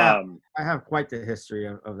 Yeah. Um, I have quite the history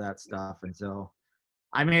of that stuff. And so,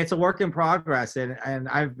 I mean, it's a work in progress. And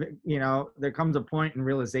I've, there comes a point in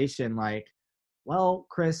realization like, well,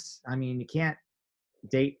 Chris, I mean, you can't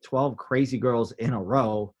date 12 crazy girls in a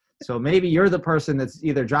row. So maybe you're the person that's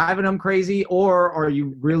either driving them crazy, or are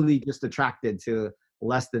you really just attracted to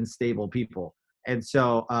less than stable people? And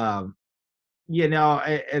so,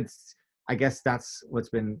 it's, I guess that's what's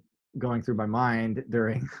been going through my mind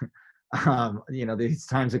during, these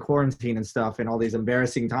times of quarantine and stuff and all these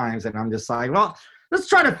embarrassing times. And I'm just like, well, let's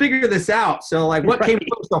try to figure this out. So like, what came right.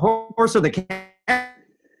 first, the horse or the cat?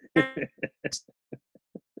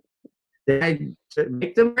 Did I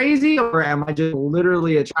make them crazy, or am I just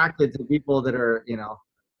literally attracted to people that are,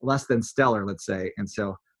 less than stellar, let's say? And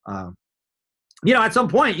so, at some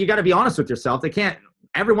point, you got to be honest with yourself.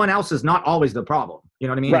 Everyone else is not always the problem. You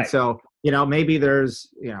know what I mean? Right. And so, maybe there's,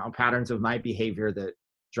 patterns of my behavior that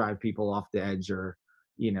drive people off the edge, or,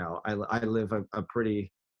 I live a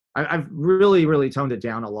pretty, I've really, really toned it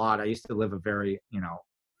down a lot. I used to live a very,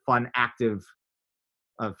 fun, active,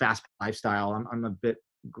 fast lifestyle. I'm a bit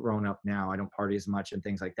grown up now. I don't party as much and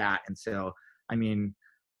things like that. And so, I mean,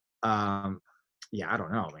 I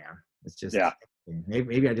don't know, man. It's just,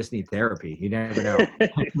 maybe I just need therapy. You never know.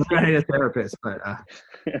 I need a therapist, but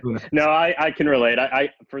no, I can relate.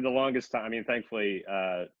 I for the longest time, I mean, thankfully,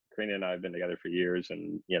 Karina and I have been together for years,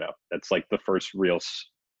 and that's like the first real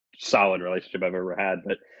solid relationship I've ever had.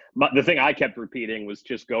 But the thing I kept repeating was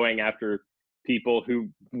just going after people who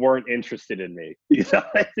weren't interested in me.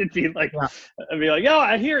 It'd be like, I'd be like,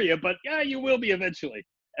 I hear you, but you will be eventually.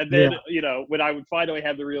 And then, when I would finally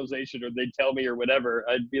have the realization, or they'd tell me or whatever,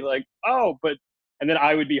 I'd be like, oh, but, and then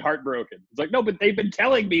I would be heartbroken. It's like, no, but they've been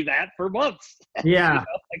telling me that for months. Yeah.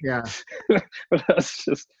 But that's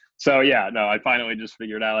just, so I finally just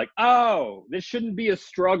figured out like, oh, this shouldn't be a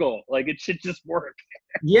struggle. Like it should just work.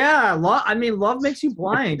 Yeah. Love makes you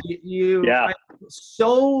blind.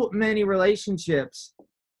 So many relationships.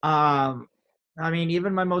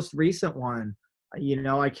 Even my most recent one,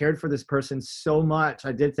 I cared for this person so much.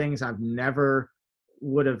 I did things I've never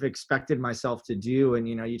would have expected myself to do. And,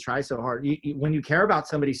 you try so hard. When you care about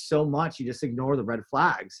somebody so much, you just ignore the red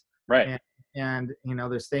flags. Right. And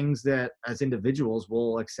there's things that as individuals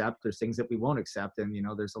we'll accept. There's things that we won't accept. And,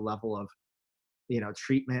 there's a level of,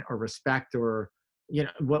 treatment or respect or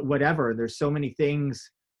whatever. There's so many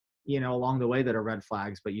things, along the way that are red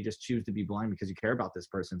flags, but you just choose to be blind because you care about this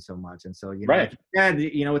person so much. And so, Right. like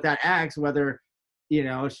with that ex, whether,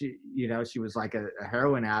 she was like a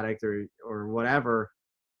heroin addict or whatever.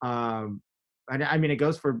 And I mean, it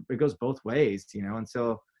goes both ways, and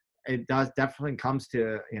so it definitely comes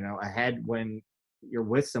to, a head when you're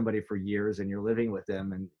with somebody for years and you're living with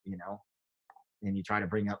them, and, and you try to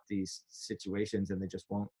bring up these situations and they just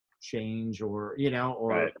won't change, or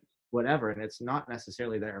Right. whatever, and it's not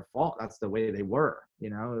necessarily their fault. That's the way they were.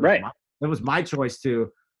 Right. It was my choice to.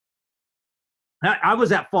 I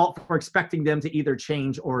was at fault for expecting them to either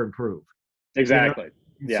change or improve. Exactly.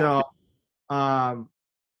 Yeah. So,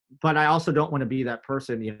 but I also don't want to be that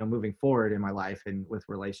person, moving forward in my life and with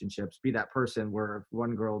relationships, be that person where if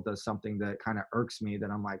one girl does something that kind of irks me,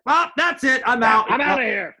 then I'm like, well, that's it. I'm out. I'm out of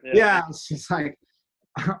here. Yeah. She's like,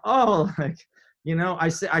 oh, like, I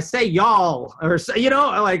say y'all, or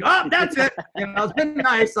like, oh, that's it. It's been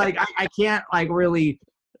nice. Like, I can't like really,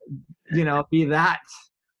 be that,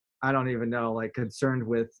 I don't even know, like concerned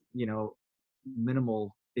with,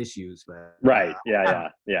 minimal issues, but right. Yeah.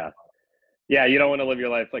 You don't want to live your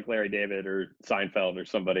life like Larry David or Seinfeld or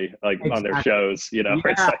somebody like on their shows, Yeah.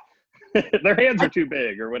 It's like their hands are too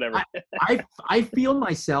big or whatever. I feel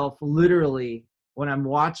myself literally when I'm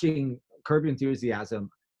watching Curb Your Enthusiasm,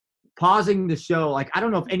 pausing the show. Like, I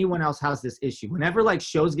don't know if anyone else has this issue. Whenever like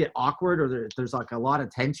shows get awkward or there's like a lot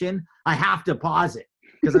of tension, I have to pause it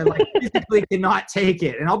because I like physically cannot take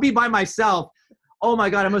it. And I'll be by myself. Oh my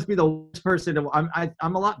God, I must be the worst person.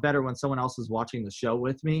 I'm a lot better when someone else is watching the show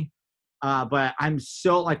with me. But I'm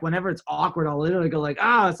so like, whenever it's awkward, I'll literally go like,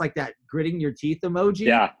 it's like that gritting your teeth emoji.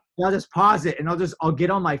 Yeah. And I'll just pause it and I'll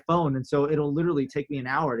get on my phone. And so it'll literally take me an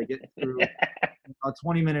hour to get through a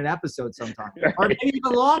 20-minute episode sometimes, or maybe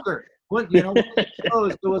even longer.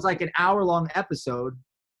 It was like an hour-long episode,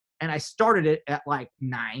 and I started it at like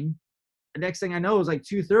 9. The next thing I know, it was like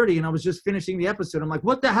 2:30, and I was just finishing the episode. I'm like,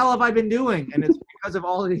 what the hell have I been doing? And it's because of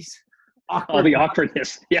all of these all the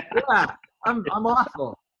awkwardness. Yeah. Yeah, I'm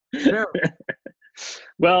awful.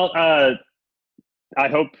 Well, I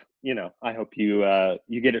hope you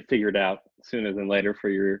you get it figured out sooner than later for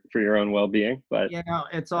your own well-being. But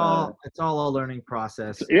it's all a learning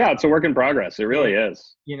process. Yeah, it's a work in progress. It really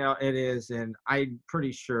is. It is, and I'm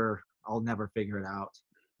pretty sure I'll never figure it out.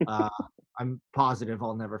 I'm positive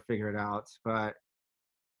I'll never figure it out, but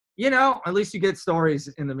at least you get stories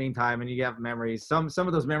in the meantime, and you have memories. Some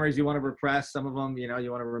of those memories you want to repress. Some of them, you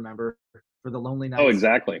want to remember for the lonely nights. Oh,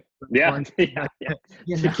 exactly. Yeah.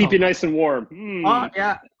 To keep you nice and warm. Oh,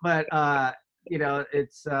 yeah. But,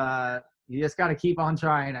 it's, you just got to keep on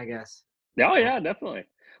trying, I guess. Oh, yeah, definitely.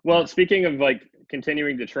 Well, speaking of like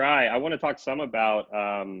continuing to try, I want to talk some about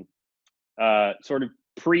sort of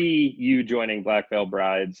pre you joining Black Veil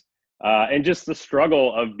Brides and just the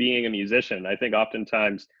struggle of being a musician. I think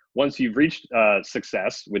oftentimes once you've reached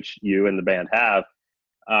success, which you and the band have,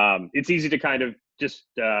 it's easy to kind of just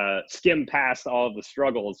skim past all of the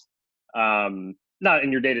struggles, not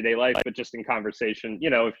in your day-to-day life, but just in conversation.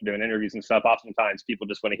 If you're doing interviews and stuff, oftentimes people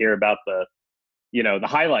just want to hear about the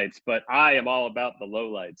highlights, but I am all about the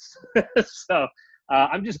lowlights. So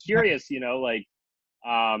I'm just curious, what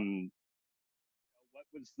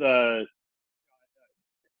was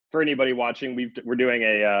for anybody watching, we're doing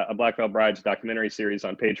a Black Veil Brides documentary series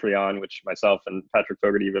on Patreon, which myself and Patrick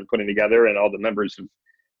Fogarty have been putting together, and all the members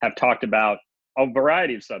have talked about a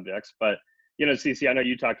variety of subjects. But Cece, I know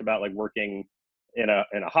you talked about like working in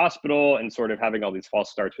a hospital and sort of having all these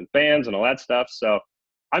false starts with bands and all that stuff. So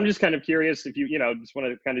I'm just kind of curious if you just want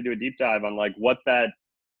to kind of do a deep dive on like what that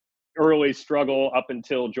early struggle up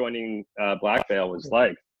until joining Black Veil was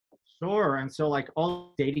like. Sure. And so like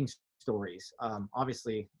all dating stories,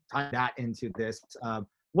 obviously tie that into this.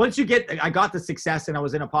 Once I got the success and I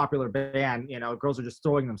was in a popular band, girls are just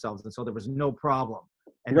throwing themselves. And so there was no problem.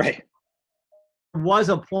 And right. There was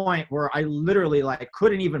a point where I literally like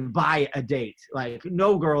couldn't even buy a date. Like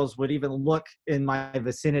no girls would even look in my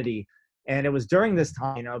vicinity. And it was during this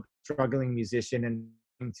time, struggling musician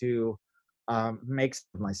and to make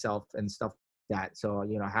myself and stuff like that. So,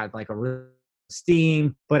 I had like a real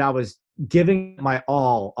esteem, but I was giving my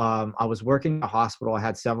all. I was working in a hospital. I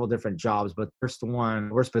had several different jobs, but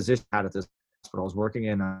worst position I had at this hospital, I was working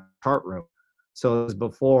in a chart room. So it was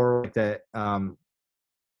before like, the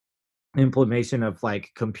implementation of like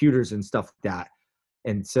computers and stuff like that.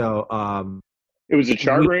 And so it was a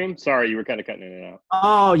chart room. Sorry, you were kind of cutting in and out.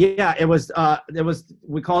 Oh yeah, it was.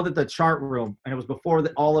 We called it the chart room, and it was before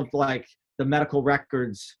all of like the medical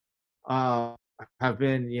records have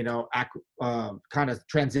been, kind of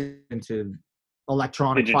transitioned to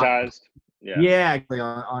electronic digitized. Yeah,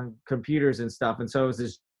 on computers and stuff. And so it was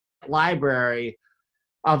this library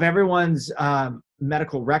of everyone's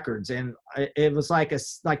medical records, and it was like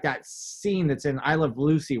like that scene that's in I Love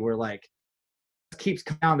Lucy, where like keeps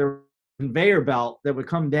coming down the conveyor belt that would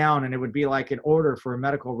come down, and it would be like an order for a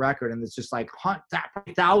medical record, and it's just like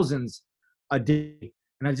thousands a day,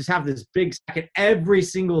 and I just have this big stack, and every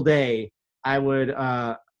single day I would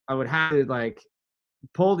have to like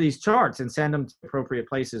pull these charts and send them to appropriate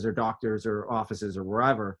places or doctors or offices or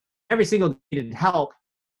wherever. Every single day needed help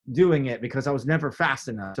doing it because I was never fast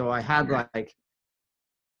enough. So I had like,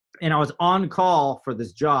 and I was on call for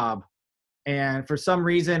this job, and for some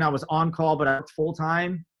reason I was on call, but I worked full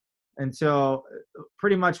time. And so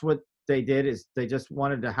pretty much what they did is they just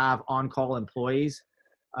wanted to have on call employees.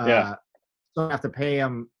 So I have to pay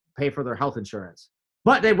for their health insurance,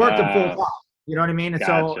 but they worked them full time. You know what I mean? And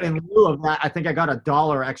so in lieu of that, I think I got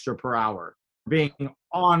 $1 extra per hour being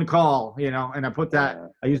on call, you know, and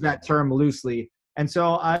I use that term loosely. And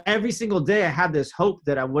so every single day I had this hope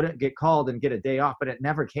that I wouldn't get called and get a day off, but it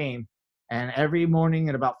never came. And every morning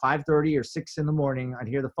at about 5:30 or 6 in the morning, I'd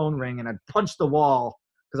hear the phone ring and I'd punch the wall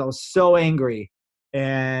because I was so angry.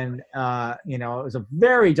 And, you know, it was a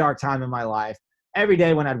very dark time in my life. Every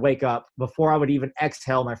day when I'd wake up, before I would even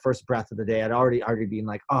exhale my first breath of the day, I'd already been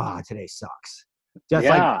like, oh, today sucks. Just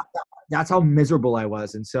like, that's how miserable I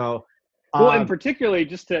was. And so, well, and particularly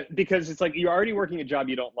because it's like you're already working a job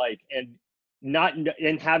you don't like, and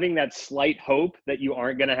having that slight hope that you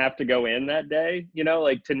aren't going to have to go in that day, you know,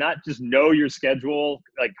 like to not just know your schedule,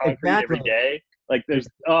 like concrete every day. Like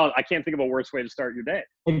I can't think of a worse way to start your day.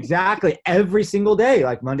 Exactly. Every single day,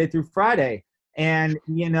 like Monday through Friday. And,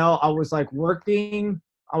 you know, I was like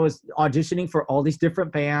I was auditioning for all these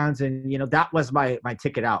different bands, and, you know, that was my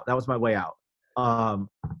ticket out. That was my way out.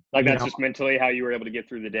 Like that's just mentally how you were able to get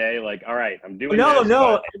through the day. Like, all right, I'm doing this.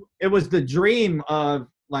 No, it was the dream of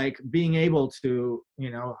like being able to,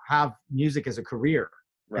 you know, have music as a career.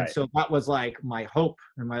 Right. And so that was like my hope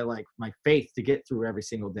and my faith to get through every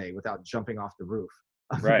single day without jumping off the roof.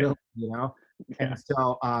 Right. You know? Yeah. And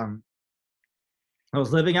so, I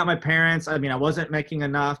was living at my parents'. I mean, I wasn't making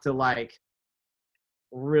enough to like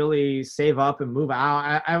really save up and move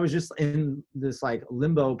out. I was just in this like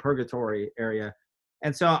limbo purgatory area.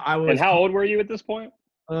 And so I was. And how old were you at this point?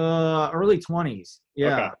 Early 20s.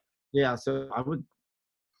 Yeah. Okay. Yeah. So I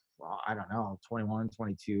don't know, 21,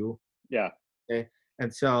 22. Yeah. Okay.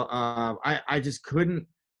 And so I just couldn't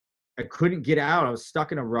get out. I was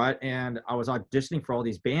stuck in a rut, and I was auditioning for all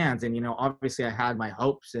these bands. And, you know, obviously I had my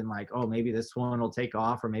hopes and like, oh, maybe this one will take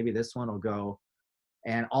off or maybe this one will go.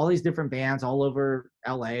 And all these different bands all over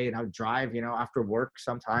LA. And I would drive, you know, after work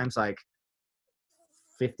sometimes like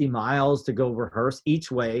 50 miles to go rehearse each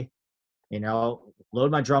way, you know, load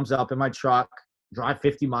my drums up in my truck, drive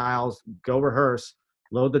 50 miles, go rehearse,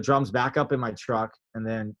 load the drums back up in my truck, and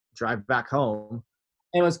then drive back home.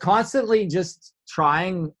 It was constantly just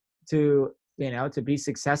trying to, you know, to be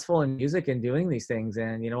successful in music and doing these things.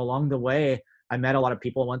 And, you know, along the way, I met a lot of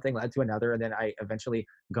people. One thing led to another. And then I eventually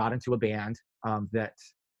got into a band that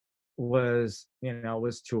was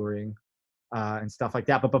touring and stuff like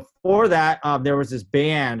that. But before that, there was this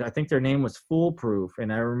band, I think their name was Foolproof.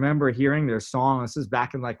 And I remember hearing their song. This is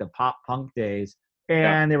back in like the pop punk days.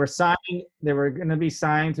 And they were going to be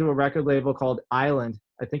signed to a record label called Island.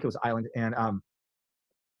 I think it was Island. And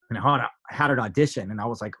I had an audition, and I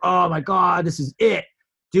was like, oh my God, this is it.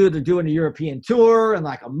 Dude, they're doing a European tour in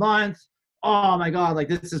like a month. Oh my God, like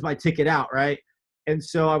this is my ticket out, right? And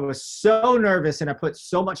so I was so nervous, and I put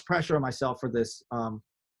so much pressure on myself for this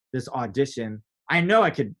this audition. I know I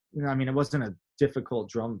could, you know, I mean, it wasn't a difficult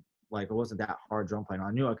drum, like it wasn't that hard drum playing.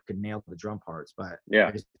 I knew I could nail the drum parts, but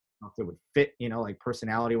I just didn't know if it would fit, you know, like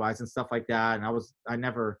personality wise and stuff like that. And I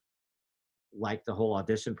never like the whole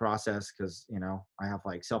audition process because, you know, I have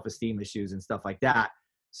like self-esteem issues and stuff like that.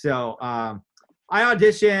 So I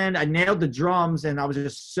auditioned, I nailed the drums, and I was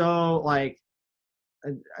just so like,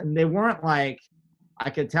 and they weren't like, I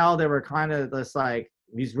could tell they were kind of just like,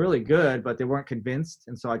 he's really good, but they weren't convinced.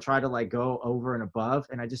 And so I tried to like go over and above,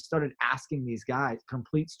 and I just started asking these guys,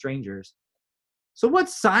 complete strangers, so what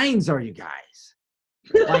signs are you guys?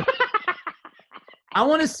 Like, I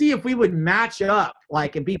want to see if we would match up,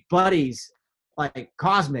 like, and be buddies, like,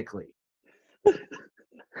 cosmically.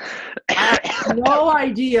 I have no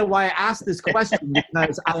idea why I asked this question,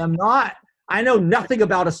 because I know nothing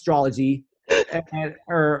about astrology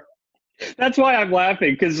or. That's why I'm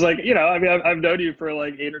laughing, because, like, you know, I mean, I've known you for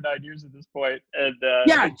like 8 or 9 years at this point, and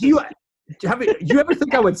yeah. Do you ever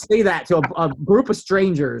think I would say that to a group of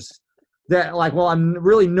strangers that like, well, I'm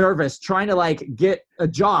really nervous trying to like get a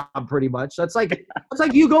job pretty much. That's like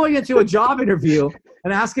you going into a job interview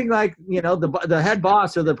and asking like, you know, the head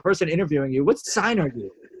boss or the person interviewing you, what sign are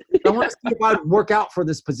you? I want to see if I'd work out for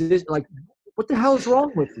this position. Like, what the hell is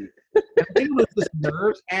wrong with you? And I think it was just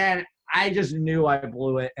nerves, and I just knew I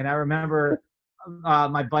blew it. And I remember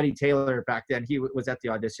my buddy Taylor back then, he was at the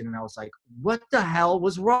audition, and I was like, what the hell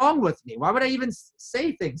was wrong with me? Why would I even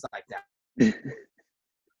say things like that?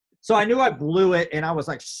 So I knew I blew it, and I was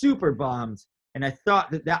like super bummed. And I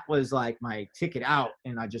thought that was like my ticket out,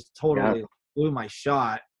 and I just totally blew my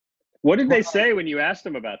shot. What did they say when you asked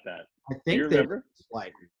them about that? I think they were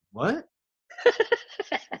like, what?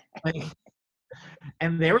 Like,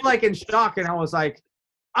 and they were like in shock, and I was like,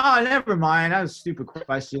 oh, never mind. That was a stupid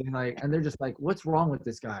question. Like, and they're just like, what's wrong with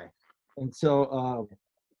this guy? And so,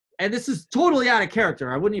 and this is totally out of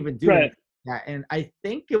character. I wouldn't even do it. And I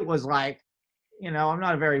think it was like, you know, I'm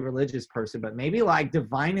not a very religious person, but maybe like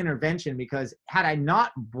divine intervention, because had I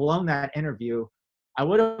not blown that interview, I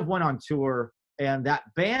would have went on tour, and that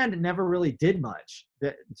band never really did much,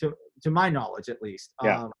 to my knowledge, at least.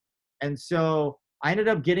 Yeah. And so I ended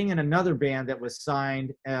up getting in another band that was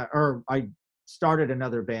signed, or I started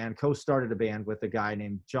another band, co-started a band with a guy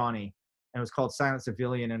named Johnny, and it was called Silent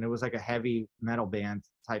Civilian, and it was like a heavy metal band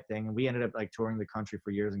type thing. And we ended up like touring the country for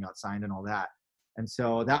years and got signed and all that. And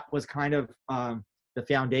so that was kind of the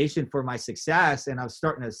foundation for my success. And I was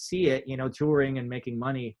starting to see it, you know, touring and making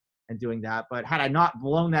money and doing that. But had I not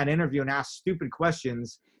blown that interview and asked stupid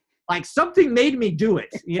questions, like something made me do it.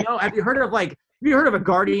 You know, have you heard of a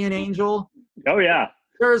guardian angel? Oh yeah.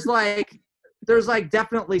 There's like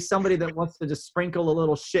definitely somebody that wants to just sprinkle a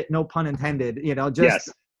little shit, no pun intended, you know, just,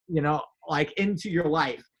 you know, like into your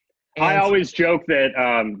life. And I always joke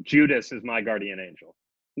that Judas is my guardian angel.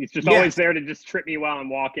 He's just always there to just trip me while I'm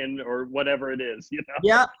walking or whatever it is, you know?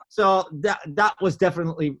 Yeah. So that was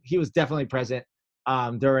he was definitely present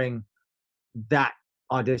during that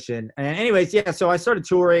audition. And anyways, so I started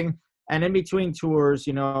touring, and in between tours,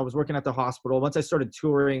 you know, I was working at the hospital. Once I started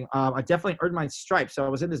touring, I definitely earned my stripes. So I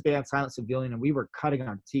was in this band, Silent Civilian, and we were cutting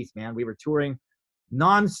our teeth, man. We were touring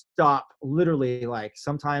nonstop, literally, like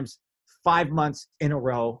sometimes 5 months in a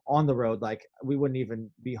row on the road. Like we wouldn't even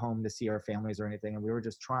be home to see our families or anything. And we were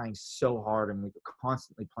just trying so hard, and we were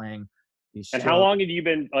constantly playing these shows. And how long have you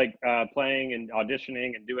been like playing and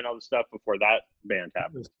auditioning and doing all this stuff before that band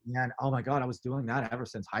happened? Man, oh my God, I was doing that ever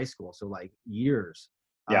since high school. So like years,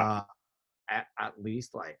 at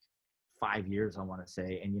least like 5 years, I want to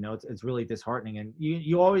say. And, you know, it's really disheartening. And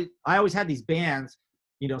I always had these bands,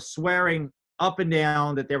 you know, swearing up and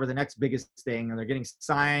down that they were the next biggest thing, and they're getting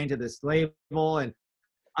signed to this label. And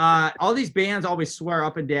all these bands always swear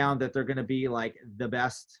up and down that they're going to be like the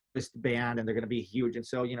best band, and they're going to be huge. And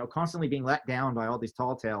so, you know, constantly being let down by all these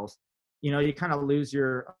tall tales, you know, you kind of lose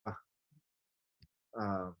your,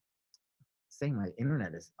 saying my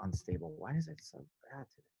internet is unstable. Why is it so bad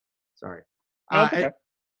today? Sorry. Okay.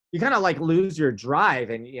 You kind of like lose your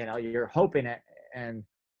drive, and, you know, your hope in it and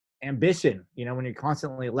ambition, you know, when you're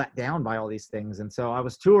constantly let down by all these things. And so I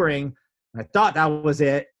was touring, and I thought that was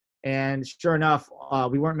it. And sure enough,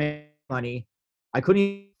 we weren't making money. I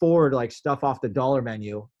couldn't afford like stuff off the dollar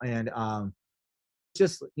menu. And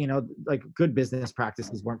just, you know, like good business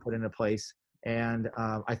practices weren't put into place. And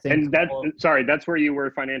I think. And that's where you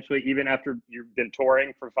were financially, even after you've been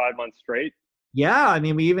touring for 5 months straight? Yeah. I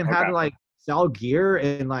mean, we even had to like sell gear,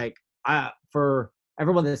 and like for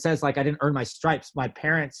everyone that says like I didn't earn my stripes, my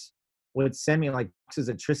parents would send me like boxes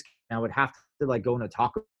of Triscuit, and I would have to like go into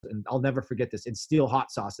Taco, and I'll never forget this, and steal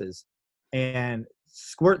hot sauces and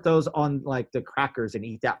squirt those on like the crackers and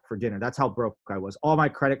eat that for dinner. That's how broke I was. All my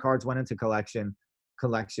credit cards went into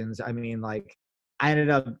collections. I mean, like I ended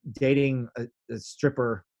up dating a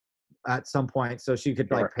stripper at some point, so she could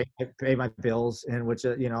like pay my bills, and which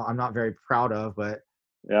you know, I'm not very proud of, but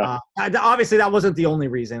obviously that wasn't the only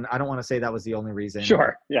reason. I don't want to say that was the only reason.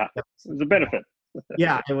 Sure. Yeah. It was a benefit.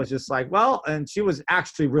 Yeah. It was just like, well, and she was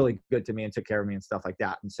actually really good to me and took care of me and stuff like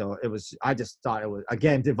that. And so I just thought it was,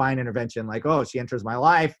 again, divine intervention. Like, oh, she enters my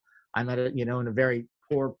life. I'm at a, you know, in a very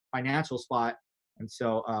poor financial spot. And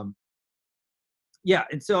so,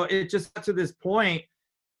 and so it just got to this point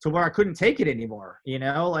to where I couldn't take it anymore. You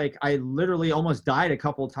know, like I literally almost died a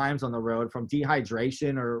couple of times on the road from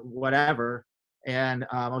dehydration or whatever. And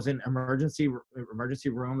I was in emergency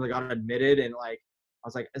room. I got admitted, and like I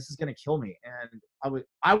was like, this is gonna kill me. And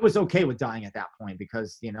I was okay with dying at that point,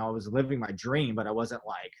 because, you know, I was living my dream, but I wasn't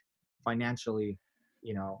like financially,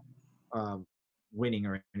 you know, winning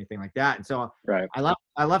or anything like that. And so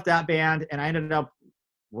I left that band, and I ended up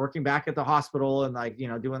working back at the hospital, and like, you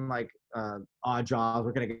know, doing like odd jobs,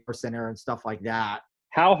 working at a car center and stuff like that.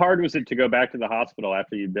 How hard was it to go back to the hospital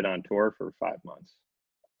after you'd been on tour for 5 months?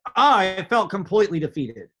 I felt completely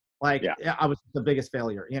defeated. Like Yeah. I was the biggest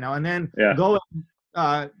failure, and then Yeah. going,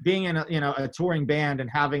 being in a touring band and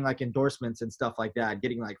having like endorsements and stuff like that,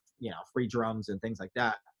 getting like, free drums and things like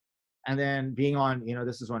that. And then being on,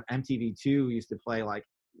 this is when MTV2 used to play like,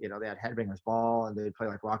 they had Headbangers Ball and they'd play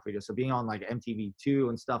like rock videos. So being on like MTV2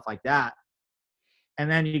 and stuff like that. And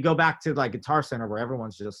then you go back to like Guitar Center where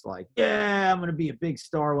everyone's just like, yeah, I'm going to be a big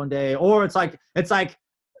star one day. Or it's like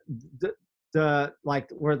the like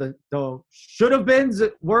where the should have beens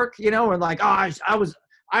work, and like, oh,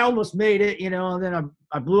 I almost made it, and then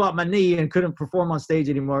I blew out my knee and couldn't perform on stage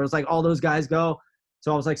anymore. It was like all those guys go.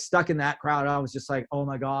 So I was like stuck in that crowd. I was just like, oh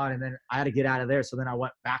my God. And then I had to get out of there. So then I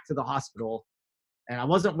went back to the hospital and I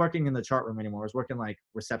wasn't working in the chart room anymore. I was working like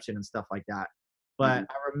reception and stuff like that. But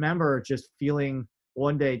I remember just feeling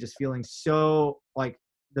one day, just feeling so like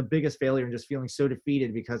the biggest failure and just feeling so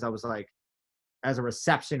defeated because I was like, as a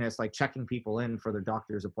receptionist, like checking people in for their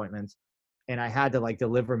doctor's appointments. And I had to like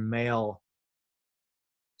deliver mail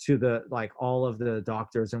to the like all of the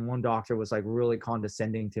doctors, and one doctor was like really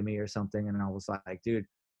condescending to me or something, and I was like, dude,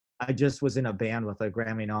 I just was in a band with a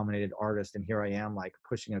Grammy nominated artist, and here I am like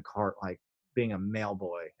pushing a cart, like being a mail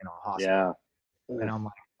boy in a hospital. Yeah. And I'm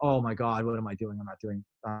like, oh my God, what am I doing? I'm not doing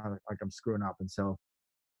like I'm screwing up. And so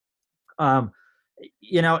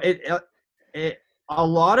it a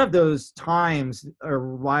lot of those times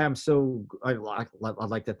are why I'm so I'd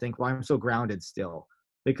like to think why I'm so grounded still,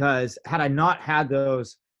 because had I not had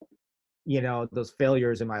those those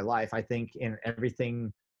failures in my life, I think in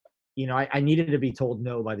everything, I needed to be told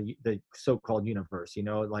no by the so-called universe,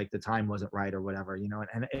 like the time wasn't right or whatever,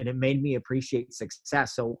 and it made me appreciate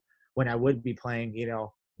success. So when I would be playing,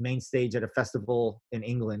 main stage at a festival in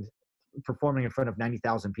England, performing in front of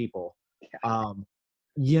 90,000 people, I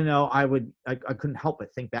couldn't help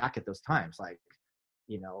but think back at those times, like,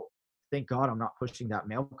 thank God I'm not pushing that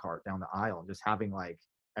mail cart down the aisle and just having like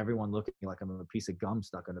everyone look at me like I'm a piece of gum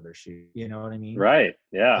stuck under their shoe. You know what I mean? Right.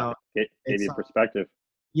 Yeah. So It gave you perspective.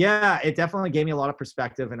 yeah, it definitely gave me a lot of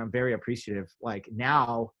perspective, and I'm very appreciative. Like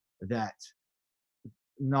now that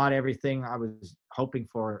not everything I was hoping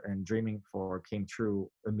for and dreaming for came true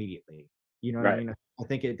immediately. You know what I Right. mean? I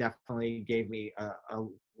think it definitely gave me a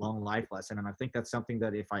long life lesson. And I think that's something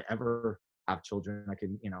that if I ever have children, I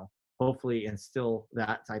can, hopefully instill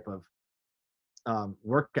that type of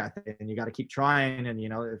work ethic. And you got to keep trying. And,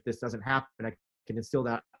 if this doesn't happen, I can instill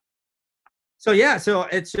that. So, yeah, so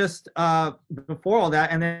it's just before all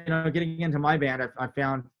that. And then, getting into my band, I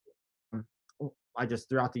found I just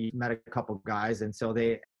throughout the met a couple guys, and so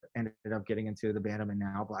they ended up getting into the band I'm in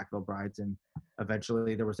now, Black Veil Brides, and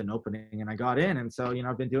eventually there was an opening and I got in. And so,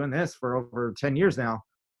 I've been doing this for over 10 years now.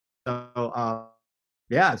 So,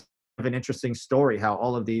 yeah, it's kind of an interesting story how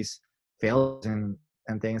all of these fails and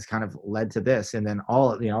things kind of led to this. And then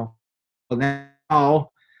now,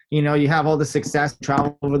 you have all the success,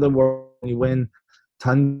 travel over the world, you win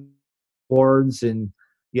tons of awards, and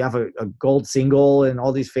you have a gold single and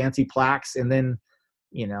all these fancy plaques. And then,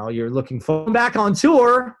 you're looking forward back on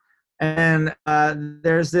tour, and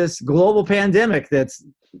there's this global pandemic that's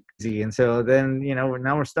easy. And so then,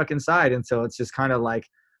 now we're stuck inside. And so it's just kind of like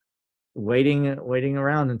waiting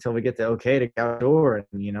around until we get the okay to go tour.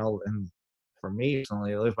 And, and for me,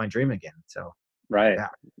 personally, live my dream again. So, right.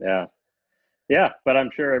 Yeah. But I'm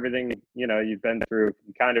sure everything, you've been through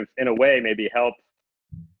kind of in a way maybe help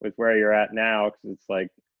with where you're at now. Cause it's like,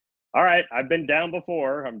 all right, I've been down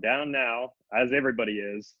before. I'm down now, as everybody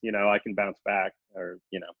is. I can bounce back, or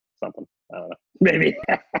something. I don't know, maybe.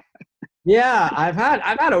 Yeah, I've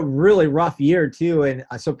had a really rough year too, and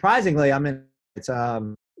surprisingly, it's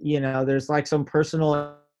there's like some personal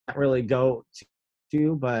I can't really go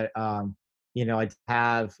to, but I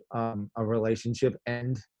have a relationship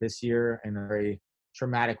end this year in a very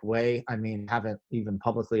traumatic way. I mean, haven't even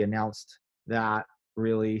publicly announced that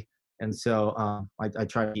really. And so I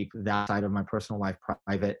try to keep that side of my personal life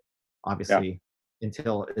private, obviously,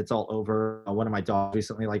 until it's all over. One of my dogs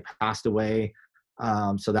recently passed away.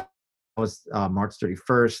 So that was March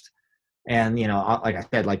 31st. And, like I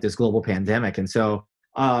said, like this global pandemic. And so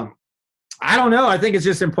I don't know. I think it's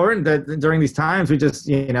just important that during these times we just,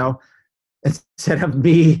 instead of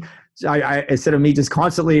me just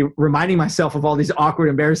constantly reminding myself of all these awkward,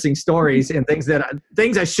 embarrassing stories and things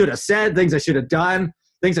I should have said, things I should have done,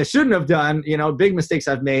 things I shouldn't have done, big mistakes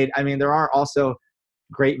I've made. I mean, there are also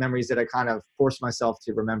great memories that I kind of force myself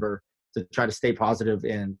to remember to try to stay positive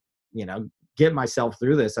and, get myself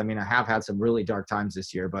through this. I mean, I have had some really dark times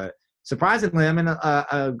this year, but surprisingly, I'm in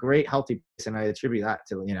a great, healthy place, and I attribute that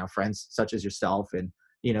to, friends such as yourself, and,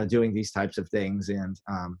 doing these types of things, and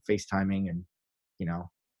FaceTiming, and, you know,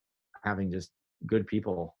 having just good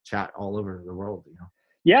people chat all over the world.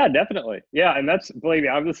 Yeah, definitely. Yeah, and that's, believe me,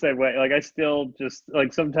 I'm the same way. Like I still just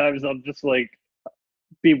like sometimes I'll just like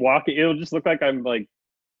be walking. It'll just look like I'm like,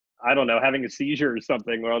 I don't know, having a seizure or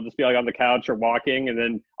something, where I'll just be like on the couch or walking, and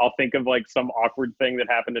then I'll think of like some awkward thing that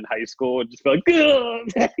happened in high school, and just be like, you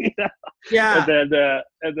know? Yeah, And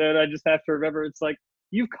then I just have to remember, it's like,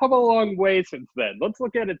 you've come a long way since then. Let's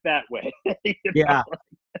look at it that way. You know?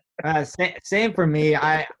 yeah. Same for me.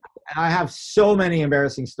 I have so many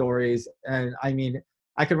embarrassing stories, and I mean,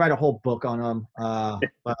 I could write a whole book on them.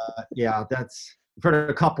 But yeah, that's for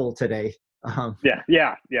a couple today. Yeah.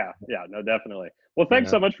 No, definitely. Well, thanks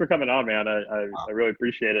Yeah. so much for coming on, man. I really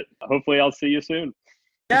appreciate it. Hopefully, I'll see you soon.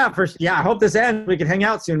 Yeah, I hope this ends. We can hang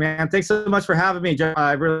out soon, man. Thanks so much for having me, Joe.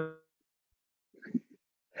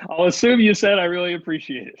 I'll assume you said I really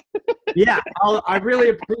appreciate it. Yeah, I really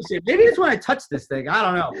appreciate it. Maybe it's when I touch this thing. I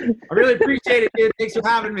don't know. I really appreciate it, dude. Thanks for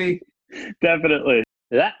having me. Definitely.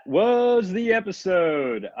 That was the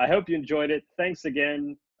episode. I hope you enjoyed it. Thanks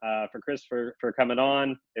again for Chris for coming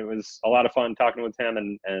on. It was a lot of fun talking with him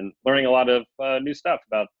and learning a lot of new stuff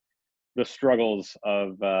about the struggles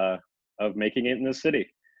of making it in the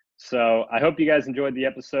city. So I hope you guys enjoyed the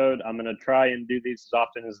episode. I'm going to try and do these as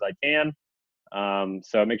often as I can.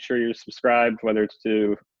 So make sure you're subscribed, whether it's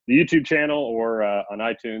to the YouTube channel or on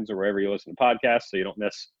iTunes or wherever you listen to podcasts, so you don't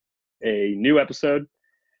miss a new episode.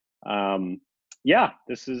 Yeah,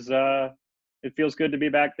 this is it feels good to be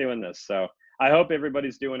back doing this. So I hope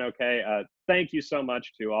everybody's doing okay. Thank you so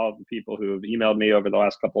much to all of the people who have emailed me over the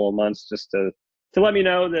last couple of months just to let me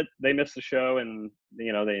know that they missed the show and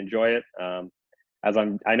they enjoy it. As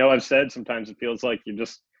I know I've said, sometimes it feels like I'm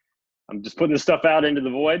just putting this stuff out into the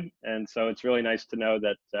void, and so it's really nice to know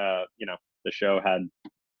that the show had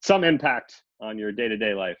some impact on your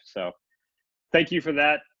day-to-day life. So thank you for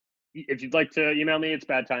that. If you'd like to email me, it's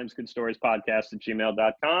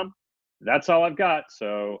badtimesgoodstoriespodcast@gmail.com. That's all I've got.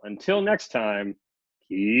 So until next time,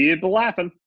 keep laughing.